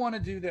 I want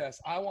to do this.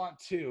 I want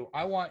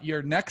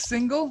your next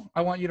single.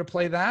 I want you to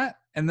play that,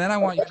 and then I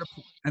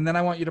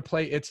want you to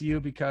play "It's You,"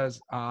 because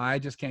I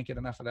just can't get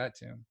enough of that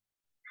tune.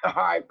 All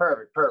right,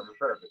 perfect.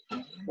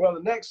 Well,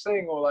 the next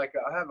single, I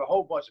have a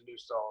whole bunch of new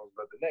songs,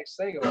 but the next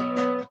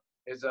single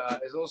is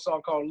a little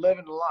song called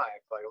 "Living the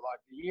Life." Like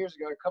years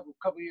ago, a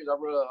couple years, I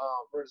wrote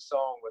a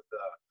song with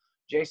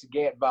Jason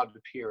Gant, Bob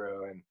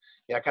DiPiero, and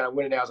I kind of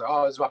went in there. I was like,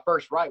 oh, this is my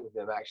first write with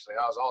them. Actually,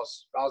 I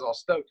was all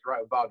stoked to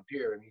write with Bob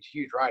DiPiero, and he's a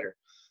huge writer.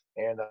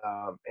 and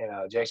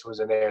Jason was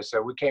in there.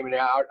 So we came in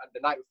there the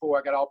night before.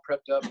 I got all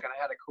prepped up, kind of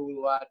had a cool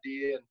little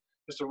idea and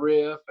just a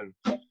riff, and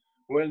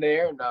went in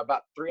there. And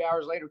about 3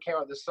 hours later, we came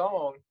out with this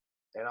song,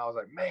 and I was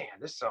like, man,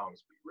 this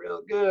song's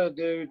real good,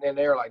 dude. And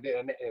they were like,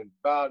 and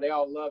they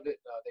all loved it.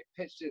 They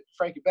pitched it.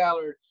 Frankie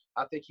Ballard,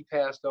 I think he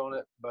passed on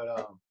it, but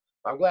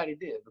I'm glad he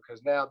did,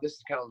 because now this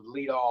is kind of the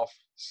lead off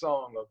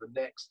song of the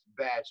next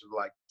batch of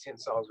like 10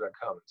 songs that are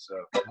coming.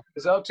 So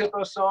it's an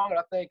up-tempo song, and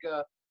I think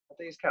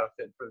it's kind of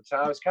fitting for the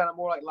time. It's kind of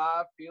more like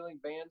live feeling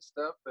band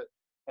stuff, but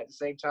at the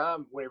same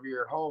time, whenever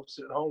you're at home,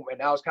 sitting at home,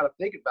 and I was kind of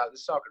thinking about it,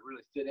 this song could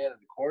really fit in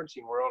the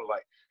quarantine world.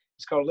 Like,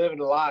 it's called Living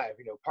Alive,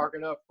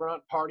 parking up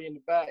front, party in the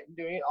back,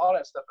 doing all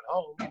that stuff at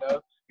home,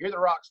 You're the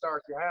rock star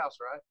at your house,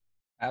 right?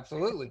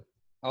 Absolutely.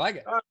 I like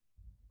it. All right.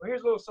 Well,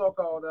 here's a little song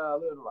called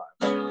Living Alive.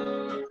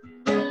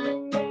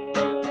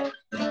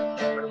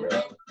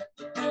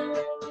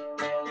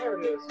 There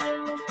it is.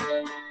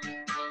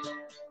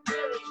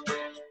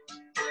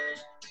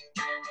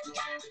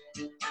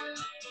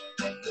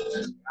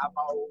 I'm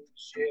on the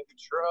Chevy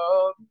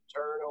truck,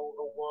 turn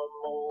over one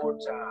more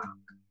time.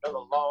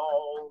 Another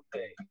long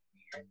day,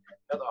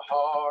 another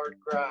hard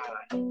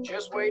grind.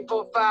 Just wait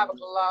for 5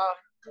 o'clock,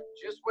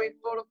 just wait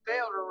for the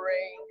bell to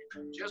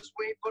ring, just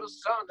wait for the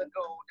sun to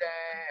go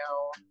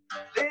down.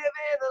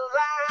 Living the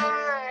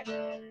life,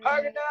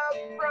 parking up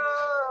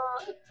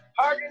front,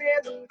 parking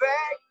in the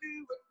back,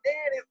 doing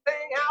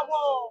anything I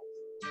want.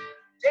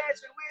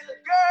 Dancing with the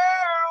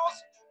girls,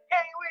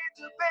 hanging with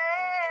the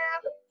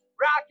band,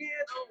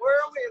 rocking the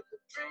world with a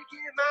drink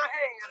in my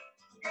hand.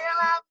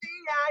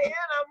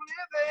 L-I-V-I-N, I'm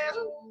living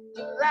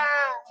the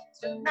life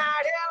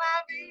tonight.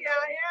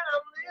 L-I-V-I-N,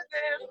 I'm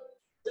living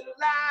the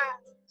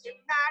life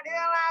tonight.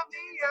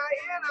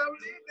 L-I-V-I-N, I'm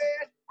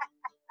living.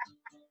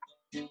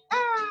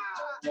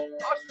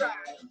 That's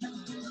right.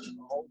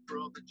 Old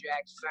brother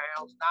Jack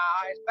sounds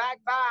nice, back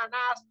by a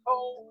nice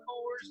cold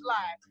Coors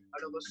Light.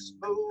 Another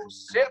smooth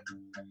sip,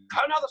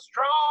 another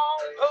strong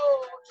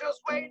pull.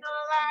 Just waiting to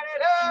light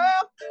it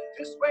up,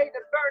 just waiting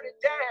to burn it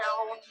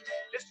down.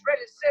 Just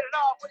ready to set it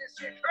off with this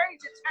here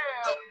crazy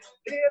town.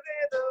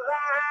 Living the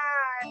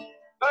life,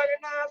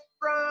 burning up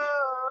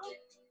front,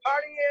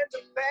 party in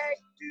the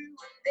back,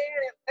 doing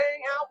anything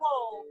I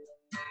want.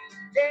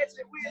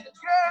 Dancing with the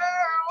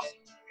girls,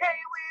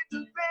 hanging with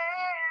the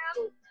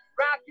band,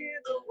 rocking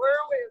the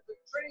world with a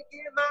drink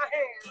in my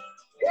hand.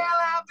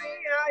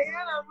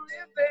 L-I-V-I-N, I'm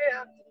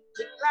living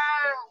the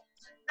life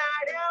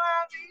tonight.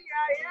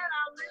 L-I-V-I-N,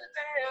 I'm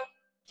living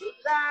the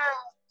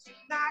life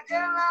tonight.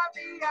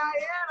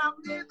 L-I-V-I-N, I'm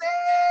living.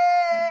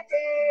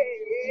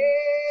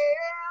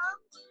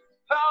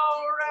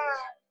 All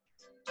right.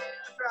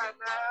 That's right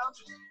now.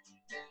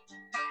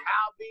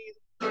 I'll be the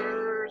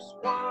first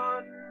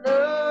one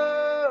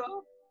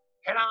up,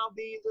 and I'll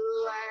be the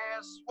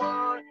last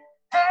one.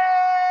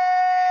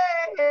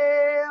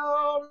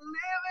 Hell,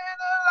 living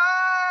a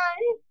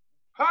life,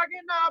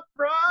 parking up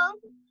front.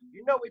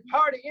 We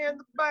party in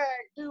the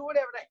back, do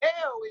whatever the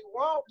hell we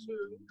want to.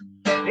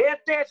 Yeah,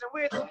 dancing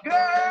with the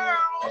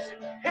girls,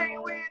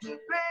 hanging with the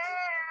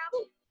band,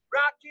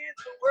 rocking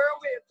the world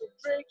with a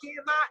drink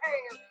in my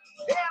hand.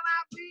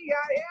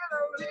 L-I-V-I-N,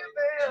 I'm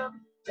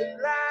living the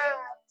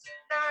life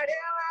tonight.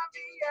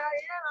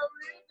 L-I-V-I-N, I'm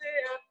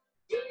living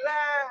the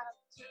life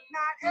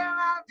tonight.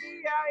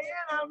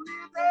 L-I-V-I-N, I'm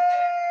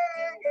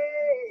living.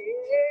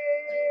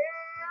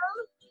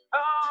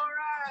 All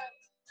right.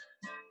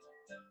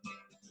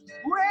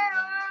 Well,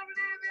 I'm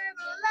living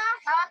the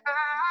life.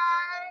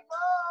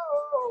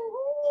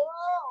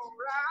 All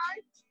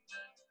right.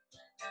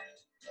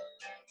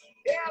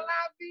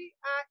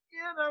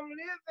 L-I-V-I-N, I'm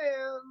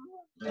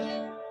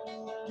living.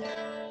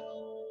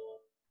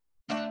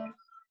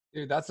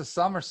 Dude, that's a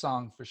summer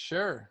song for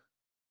sure.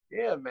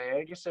 Yeah, man.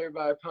 It gets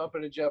everybody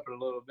pumping and jumping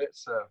a little bit.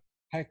 So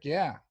heck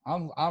yeah,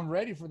 I'm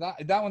ready for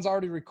that. That one's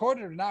already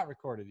recorded or not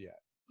recorded yet?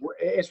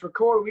 It's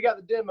recorded. We got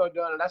the demo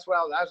done, and that's what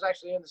I was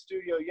actually in the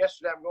studio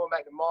yesterday. I'm going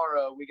back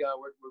tomorrow. We're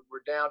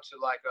down to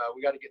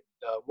we got to get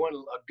a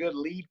good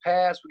lead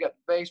pass. We got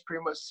the bass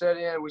pretty much set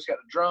in. We just got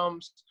the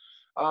drums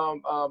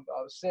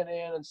sent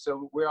in, and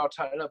so we're all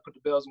tightened up, put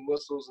the bells and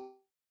whistles, and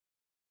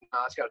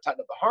it's got to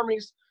tighten up the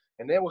harmonies,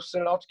 and then we'll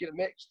send it off to get it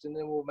mixed, and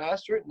then we'll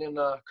master it, and then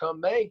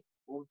come May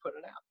we'll be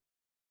putting it out.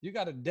 You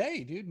got a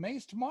day, dude.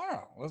 May's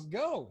tomorrow. Let's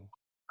go.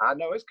 I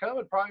know it's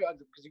coming probably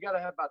because you got to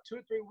have about 2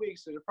 or 3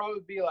 weeks. So it'll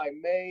probably be like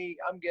May,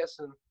 I'm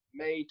guessing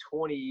May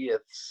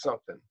 20th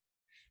something.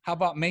 How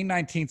about May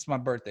 19th is my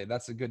birthday?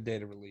 That's a good day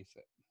to release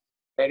it.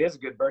 It is a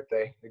good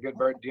birthday. A good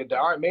birthday.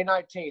 All right, May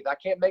 19th. I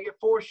can't make it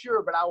for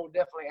sure, but I will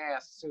definitely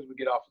ask as soon as we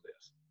get off of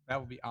this. That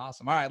would be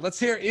awesome. All right, let's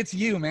hear It's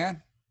You,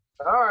 man.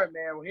 All right,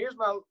 man.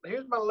 Well,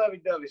 here's my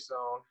lovey-dovey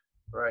song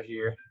right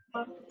here.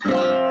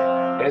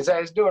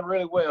 It's doing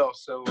really well,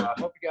 so I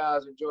hope you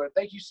guys enjoy it.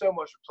 Thank you so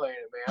much for playing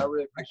it, man. I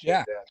really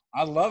appreciate that.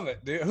 I love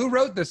it, dude. Who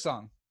wrote this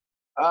song?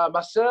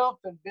 Myself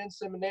and Ben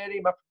Simonetti,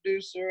 my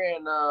producer,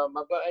 and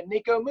and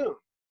Nico Moon.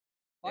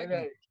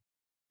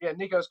 Yeah,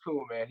 Nico's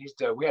cool, man. He's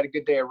dope. We had a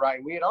good day of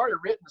writing. We had already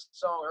written the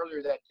song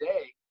earlier that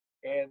day,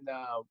 and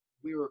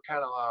we were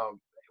kind of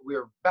we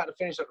were about to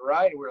finish up the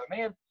ride, and we were like,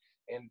 man.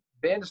 And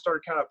Ben just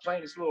started kind of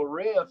playing this little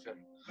riff, and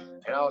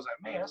I was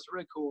like, man, that's a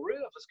really cool riff.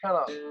 Let's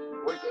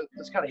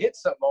kind of hit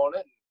something on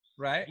it.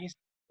 Right.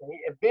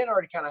 And Ben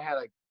already kind of had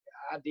an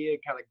idea,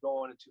 kind of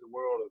going into the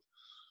world of,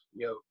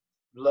 you know,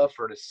 love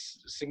for this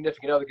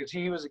significant other, because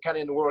he was kind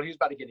of in the world. He was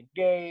about to get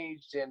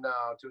engaged and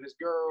to his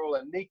girl,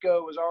 and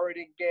Nico was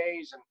already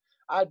engaged, and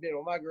I'd been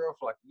with my girl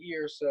for like a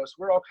year or so. So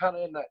we're all kind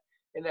of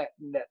in that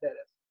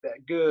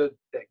good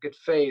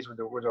phase with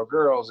our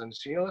girls, and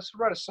so, you know, let's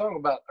write a song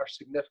about our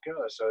significant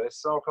other. So it's a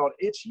song called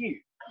 "It's You."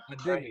 I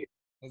dig it.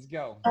 Let's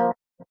go. I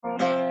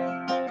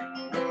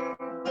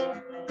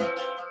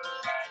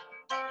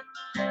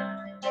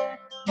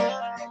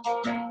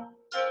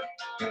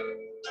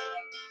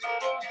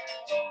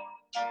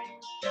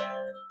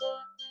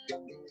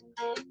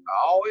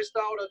always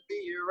thought I'd be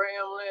a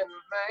rambling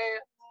man,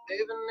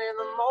 living in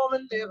the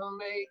moment, never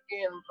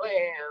making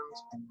plans.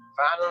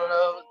 Finding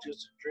love was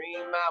just a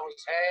dream I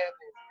was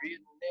having,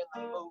 written in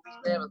the movies,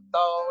 never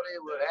thought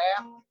it would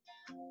happen.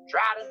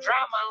 Try to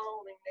drown my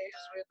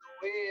loneliness with the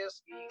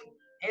whiskey,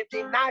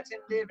 empty nights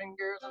and living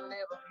girls that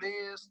never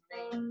missed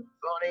me.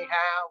 Funny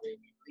how when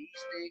you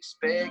least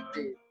expect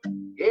it,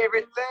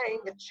 everything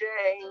can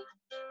change.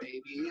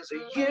 Baby, it's a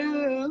you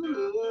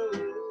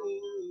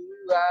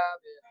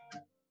I've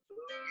been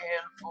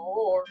looking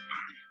for.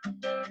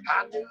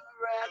 I knew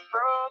right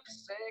from the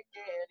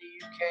second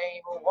you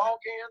came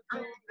walking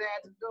through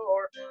that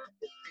door.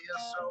 It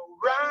feels so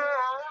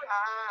right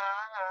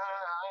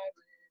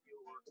when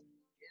you're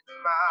in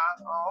my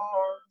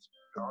arms.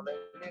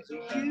 Darling, it's you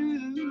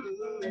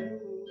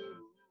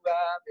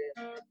I've been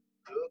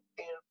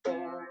looking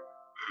for.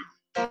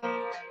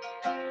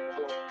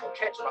 Don't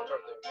catch my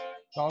throat there.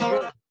 It's all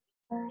good.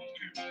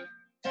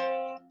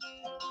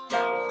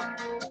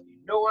 You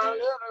know I love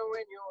it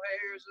when your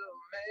hair's a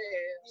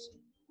mess, the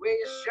way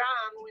you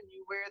shine when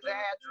you wear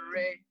that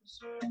dress.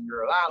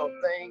 Girl, I don't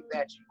think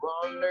that you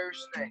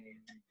understand.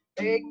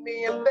 Make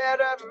me a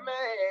better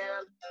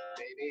man.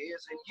 Baby,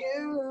 it's you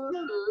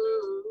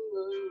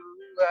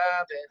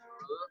I've been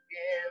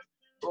looking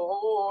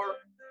for.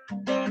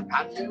 I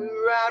knew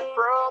right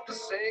from the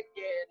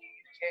second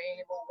you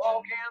came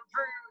walking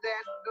through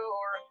that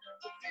door.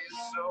 It feels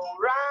so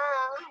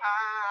right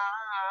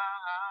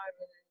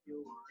when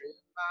you're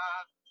in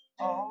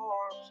my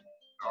arms.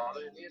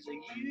 Darling, it's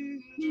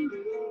you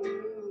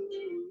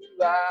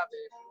I've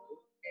been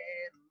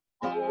looking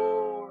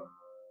for.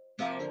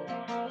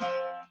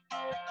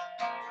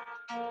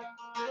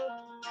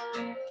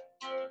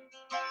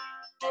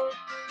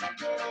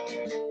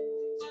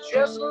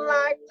 Just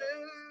like the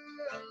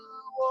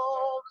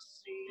on the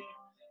sea,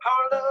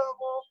 our love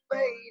won't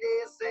fade,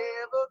 it's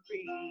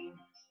evergreen.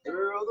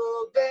 Girl, the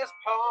best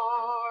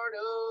part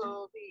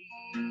of me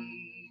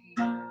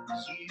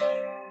is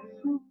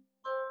you.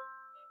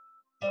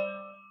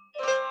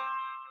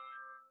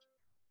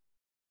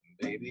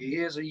 Baby,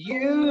 it's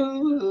you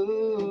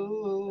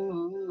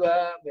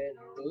I've been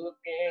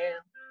looking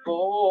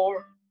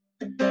for.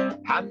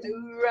 I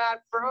knew right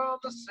from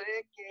the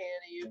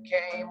second you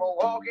came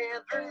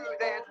walking through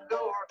that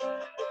door.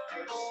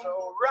 You're so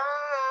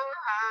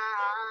right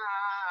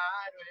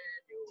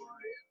when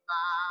you're in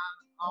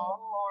my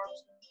arms.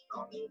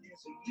 Darling,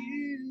 it's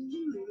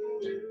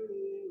you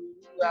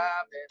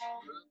I've been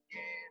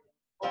looking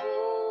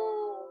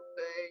for,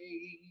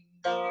 babe.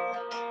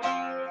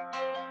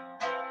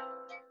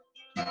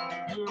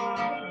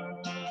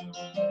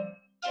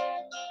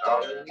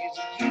 Darling, it's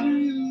you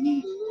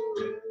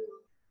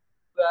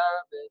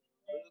I've been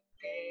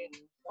looking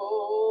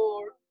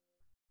for.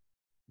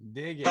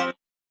 Dig it.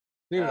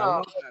 Dude, I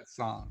love that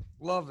song.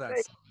 Love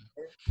that song.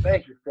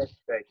 Thank you.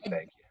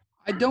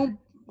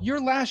 Your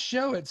last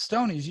show at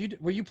Stoney's,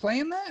 were you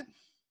playing that?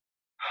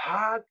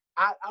 I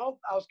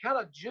was kind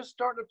of just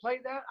starting to play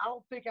that. I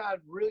don't think I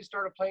really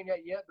started playing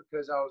that yet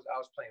because I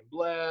was playing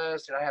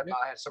Bless, and I had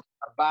some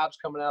vibes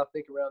coming out, I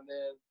think, around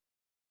then.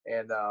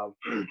 And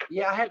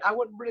yeah, I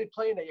wasn't really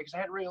playing that yet because I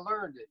hadn't really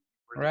learned it.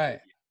 Right.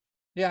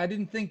 Yeah, I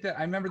didn't think that.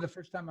 I remember the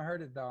first time I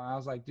heard it, though. I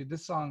was like, dude,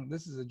 this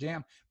is a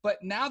jam.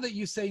 But now that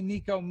you say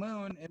Nico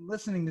Moon and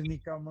listening to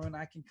Nico Moon,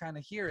 I can kind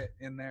of hear it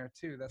in there,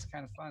 too. That's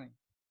kind of funny.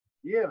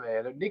 Yeah,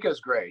 man. Nico's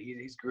great.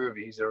 He's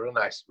groovy. He's a real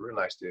nice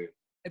dude.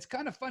 It's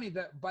kind of funny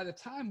that by the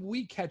time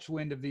we catch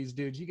wind of these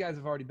dudes, you guys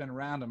have already been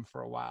around them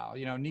for a while.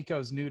 You know,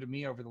 Nico's new to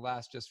me over the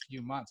last just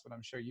few months, but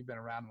I'm sure you've been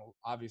around him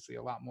obviously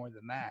a lot more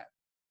than that.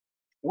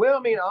 Well,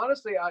 I mean,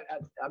 honestly, I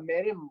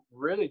met him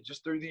really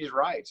just through these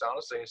rights,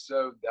 honestly.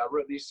 So I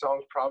wrote these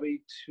songs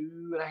probably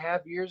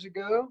 2.5 years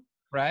ago.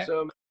 Right.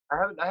 So I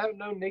haven't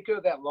known Nico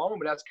that long,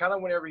 but that's kind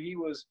of whenever he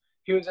was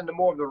into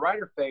more of the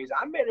writer phase.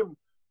 I met him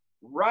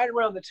right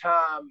around the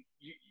time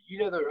you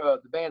know the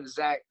band that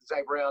Zach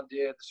Brown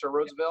did, the Sir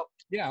Roosevelt.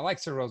 Yeah, I like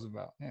Sir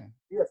Roosevelt. Yeah.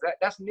 Yes,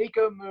 that's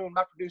Nico Moon,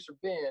 my producer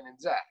Ben, and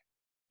Zach.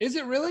 Is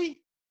it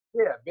really?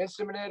 Yeah, Ben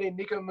Simonetti,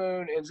 Nico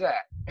Moon, and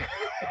Zach. Isn't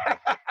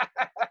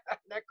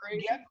that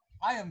crazy? Yeah,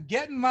 I am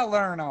getting my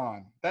learn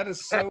on. That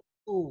is so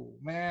Oh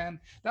man,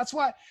 that's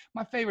why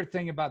my favorite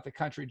thing about the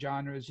country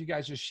genre is you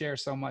guys just share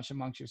so much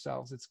amongst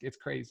yourselves. It's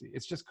crazy.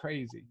 It's just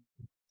crazy.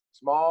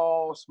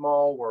 Small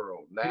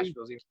world. Dude,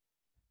 Nashville's even.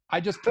 I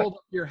just pulled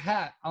up your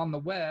hat on the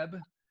web,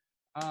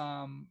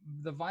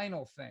 the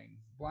vinyl thing,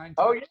 Blind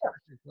Oh Toast yeah.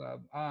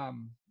 Record Club.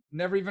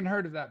 Never even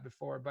heard of that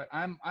before, but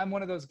I'm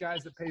one of those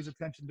guys that pays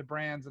attention to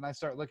brands and I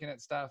start looking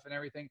at stuff and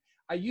everything.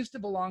 I used to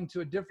belong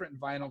to a different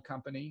vinyl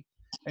company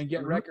and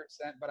get records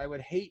sent, but I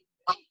would hate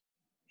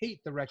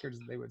the records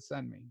that they would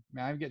send me.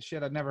 Man, I would get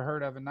shit I'd never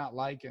heard of and not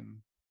like, and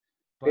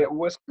but It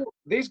was cool.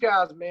 These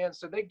guys, man.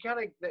 So they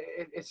kind of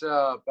it's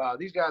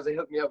these guys, they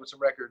hook me up with some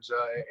records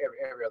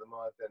every other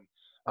month, and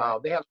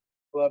Right. they have a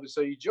club. And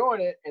so you join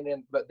it, and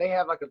then but they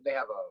have like a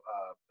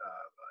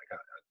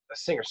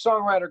singer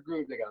songwriter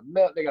group. They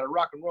got a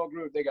rock and roll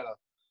group. They got a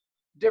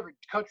different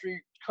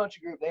country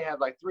group. They have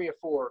like 3 or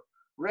 4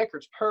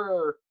 records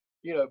per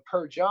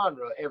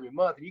genre every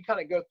month, and you kind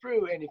of go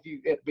through. And if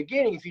you at the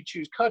beginning, if you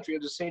choose country,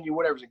 it'll just send you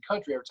whatever's in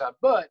country every time.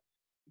 But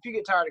if you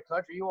get tired of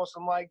country, you want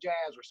some like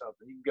jazz or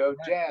something, you can go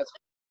Right. jazz,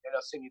 and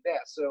they'll send you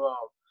that. So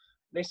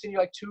they send you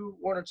like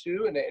 1 or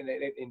 2, and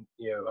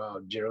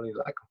generally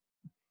like them.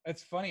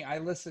 It's funny. I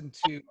listen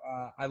to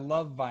I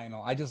love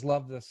vinyl. I just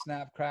love the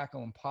snap,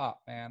 crackle, and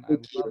pop, man. I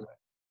love it.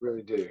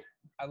 Really do.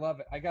 I love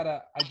it. I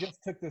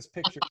just took this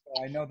picture,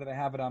 so I know that I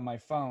have it on my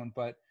phone,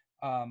 but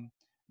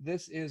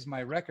this is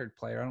my record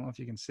player. I don't know if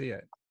you can see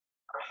it.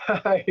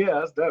 Yeah,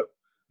 that's dope.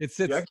 It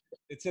sits Yeah.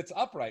 it sits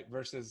upright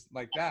versus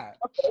like that.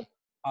 Okay.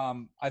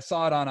 I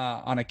saw it on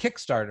a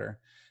Kickstarter,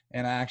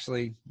 and I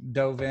actually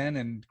dove in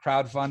and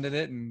crowdfunded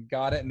it and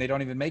got it, and they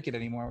don't even make it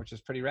anymore, which is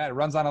pretty rad. It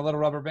runs on a little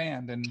rubber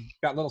band and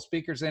got little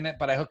speakers in it,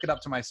 but I hook it up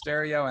to my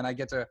stereo and I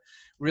get to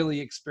really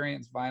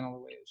experience vinyl the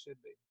way it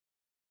should be.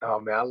 Oh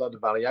man, I love the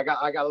vinyl. I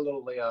got a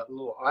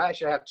little. I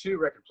actually have 2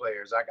 record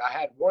players. I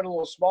had one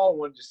little small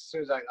one just as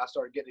soon as I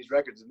started getting these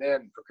records, and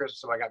then for Christmas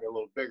somebody got me a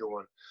little bigger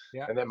one.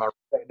 Yeah. And then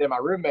my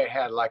roommate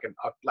had like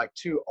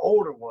 2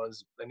 older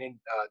ones, and then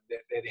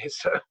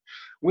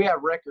we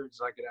have records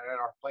like at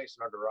our place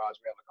in our garage.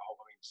 We have like a whole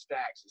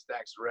stacks and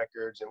stacks of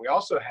records, and we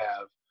also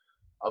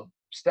have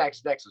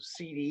stacks of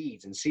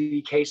CDs and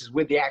CD cases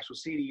with the actual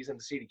CDs and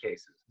the CD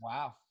cases.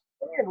 Wow.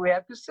 And we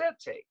have cassette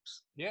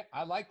tapes. Yeah,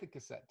 I like the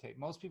cassette tape.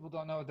 Most people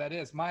don't know what that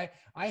is. I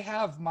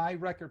have my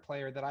record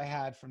player that I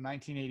had from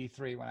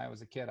 1983 when I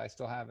was a kid. I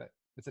still have it.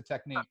 It's a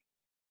Technique,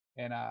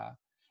 and I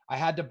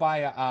had to buy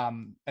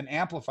an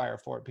amplifier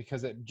for it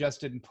because it just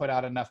didn't put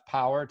out enough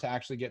power to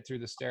actually get through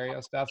the stereo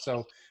stuff.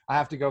 So I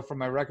have to go from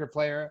my record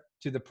player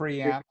to the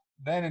preamp,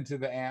 then into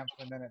the amp,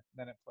 and then it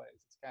plays.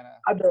 It's kind of.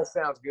 I bet it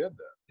sounds good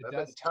though. It I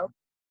bet does.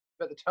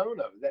 the tone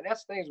of it. And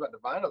that's the thing about the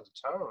vinyl,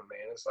 the tone,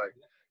 man. It's like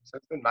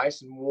it's been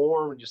nice and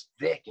warm and just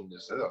thick and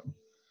just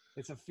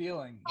It's a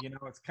feeling,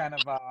 it's kind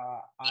of,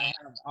 I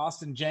have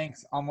Austin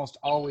Jenks almost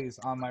always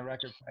on my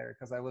record player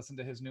because I listen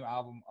to his new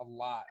album a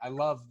lot. I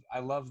love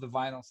the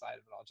vinyl side of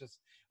it all. Just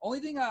only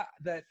thing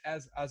that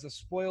as a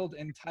spoiled,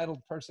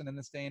 entitled person in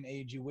this day and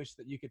age, you wish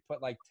that you could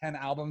put like 10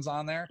 albums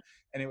on there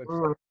and it would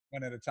play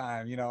one at a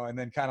time, and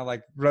then kind of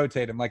like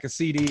rotate them like a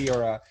CD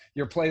or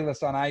your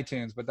playlist on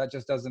iTunes, but that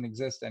just doesn't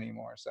exist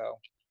anymore. So.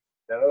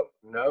 No,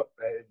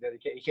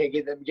 you can't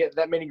get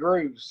that many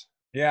grooves.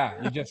 Yeah,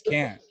 you just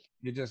can't.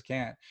 You just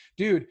can't.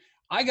 Dude,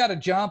 I got to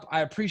jump.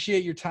 I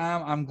appreciate your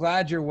time. I'm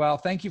glad you're well.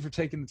 Thank you for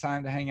taking the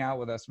time to hang out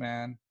with us,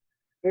 man.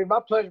 Dude, my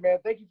pleasure, man.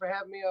 Thank you for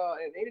having me.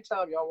 And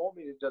anytime y'all want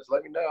me to just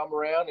let me know. I'm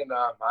around, and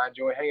I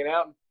enjoy hanging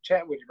out and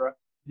chatting with you, bro.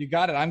 You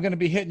got it. I'm going to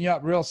be hitting you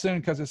up real soon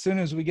because as soon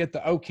as we get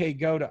the OK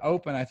Go to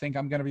open, I think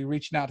I'm going to be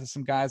reaching out to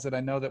some guys that I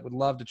know that would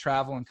love to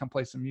travel and come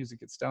play some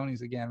music at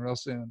Stoney's again real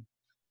soon.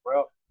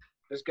 Well,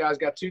 this guy's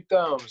got 2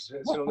 thumbs.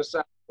 It's on the side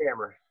of the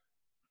camera.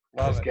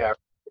 Love it. Guy.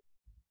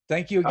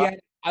 Thank you again.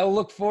 I'll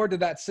look forward to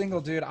that single,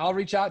 dude. I'll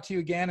reach out to you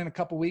again in a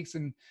couple weeks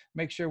and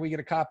make sure we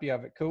get a copy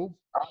of it. Cool?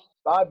 All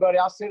right, buddy.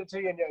 I'll send it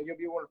to you, and you'll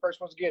be one of the first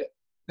ones to get it.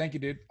 Thank you,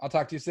 dude. I'll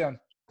talk to you soon.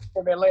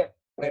 Hey, man,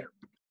 later.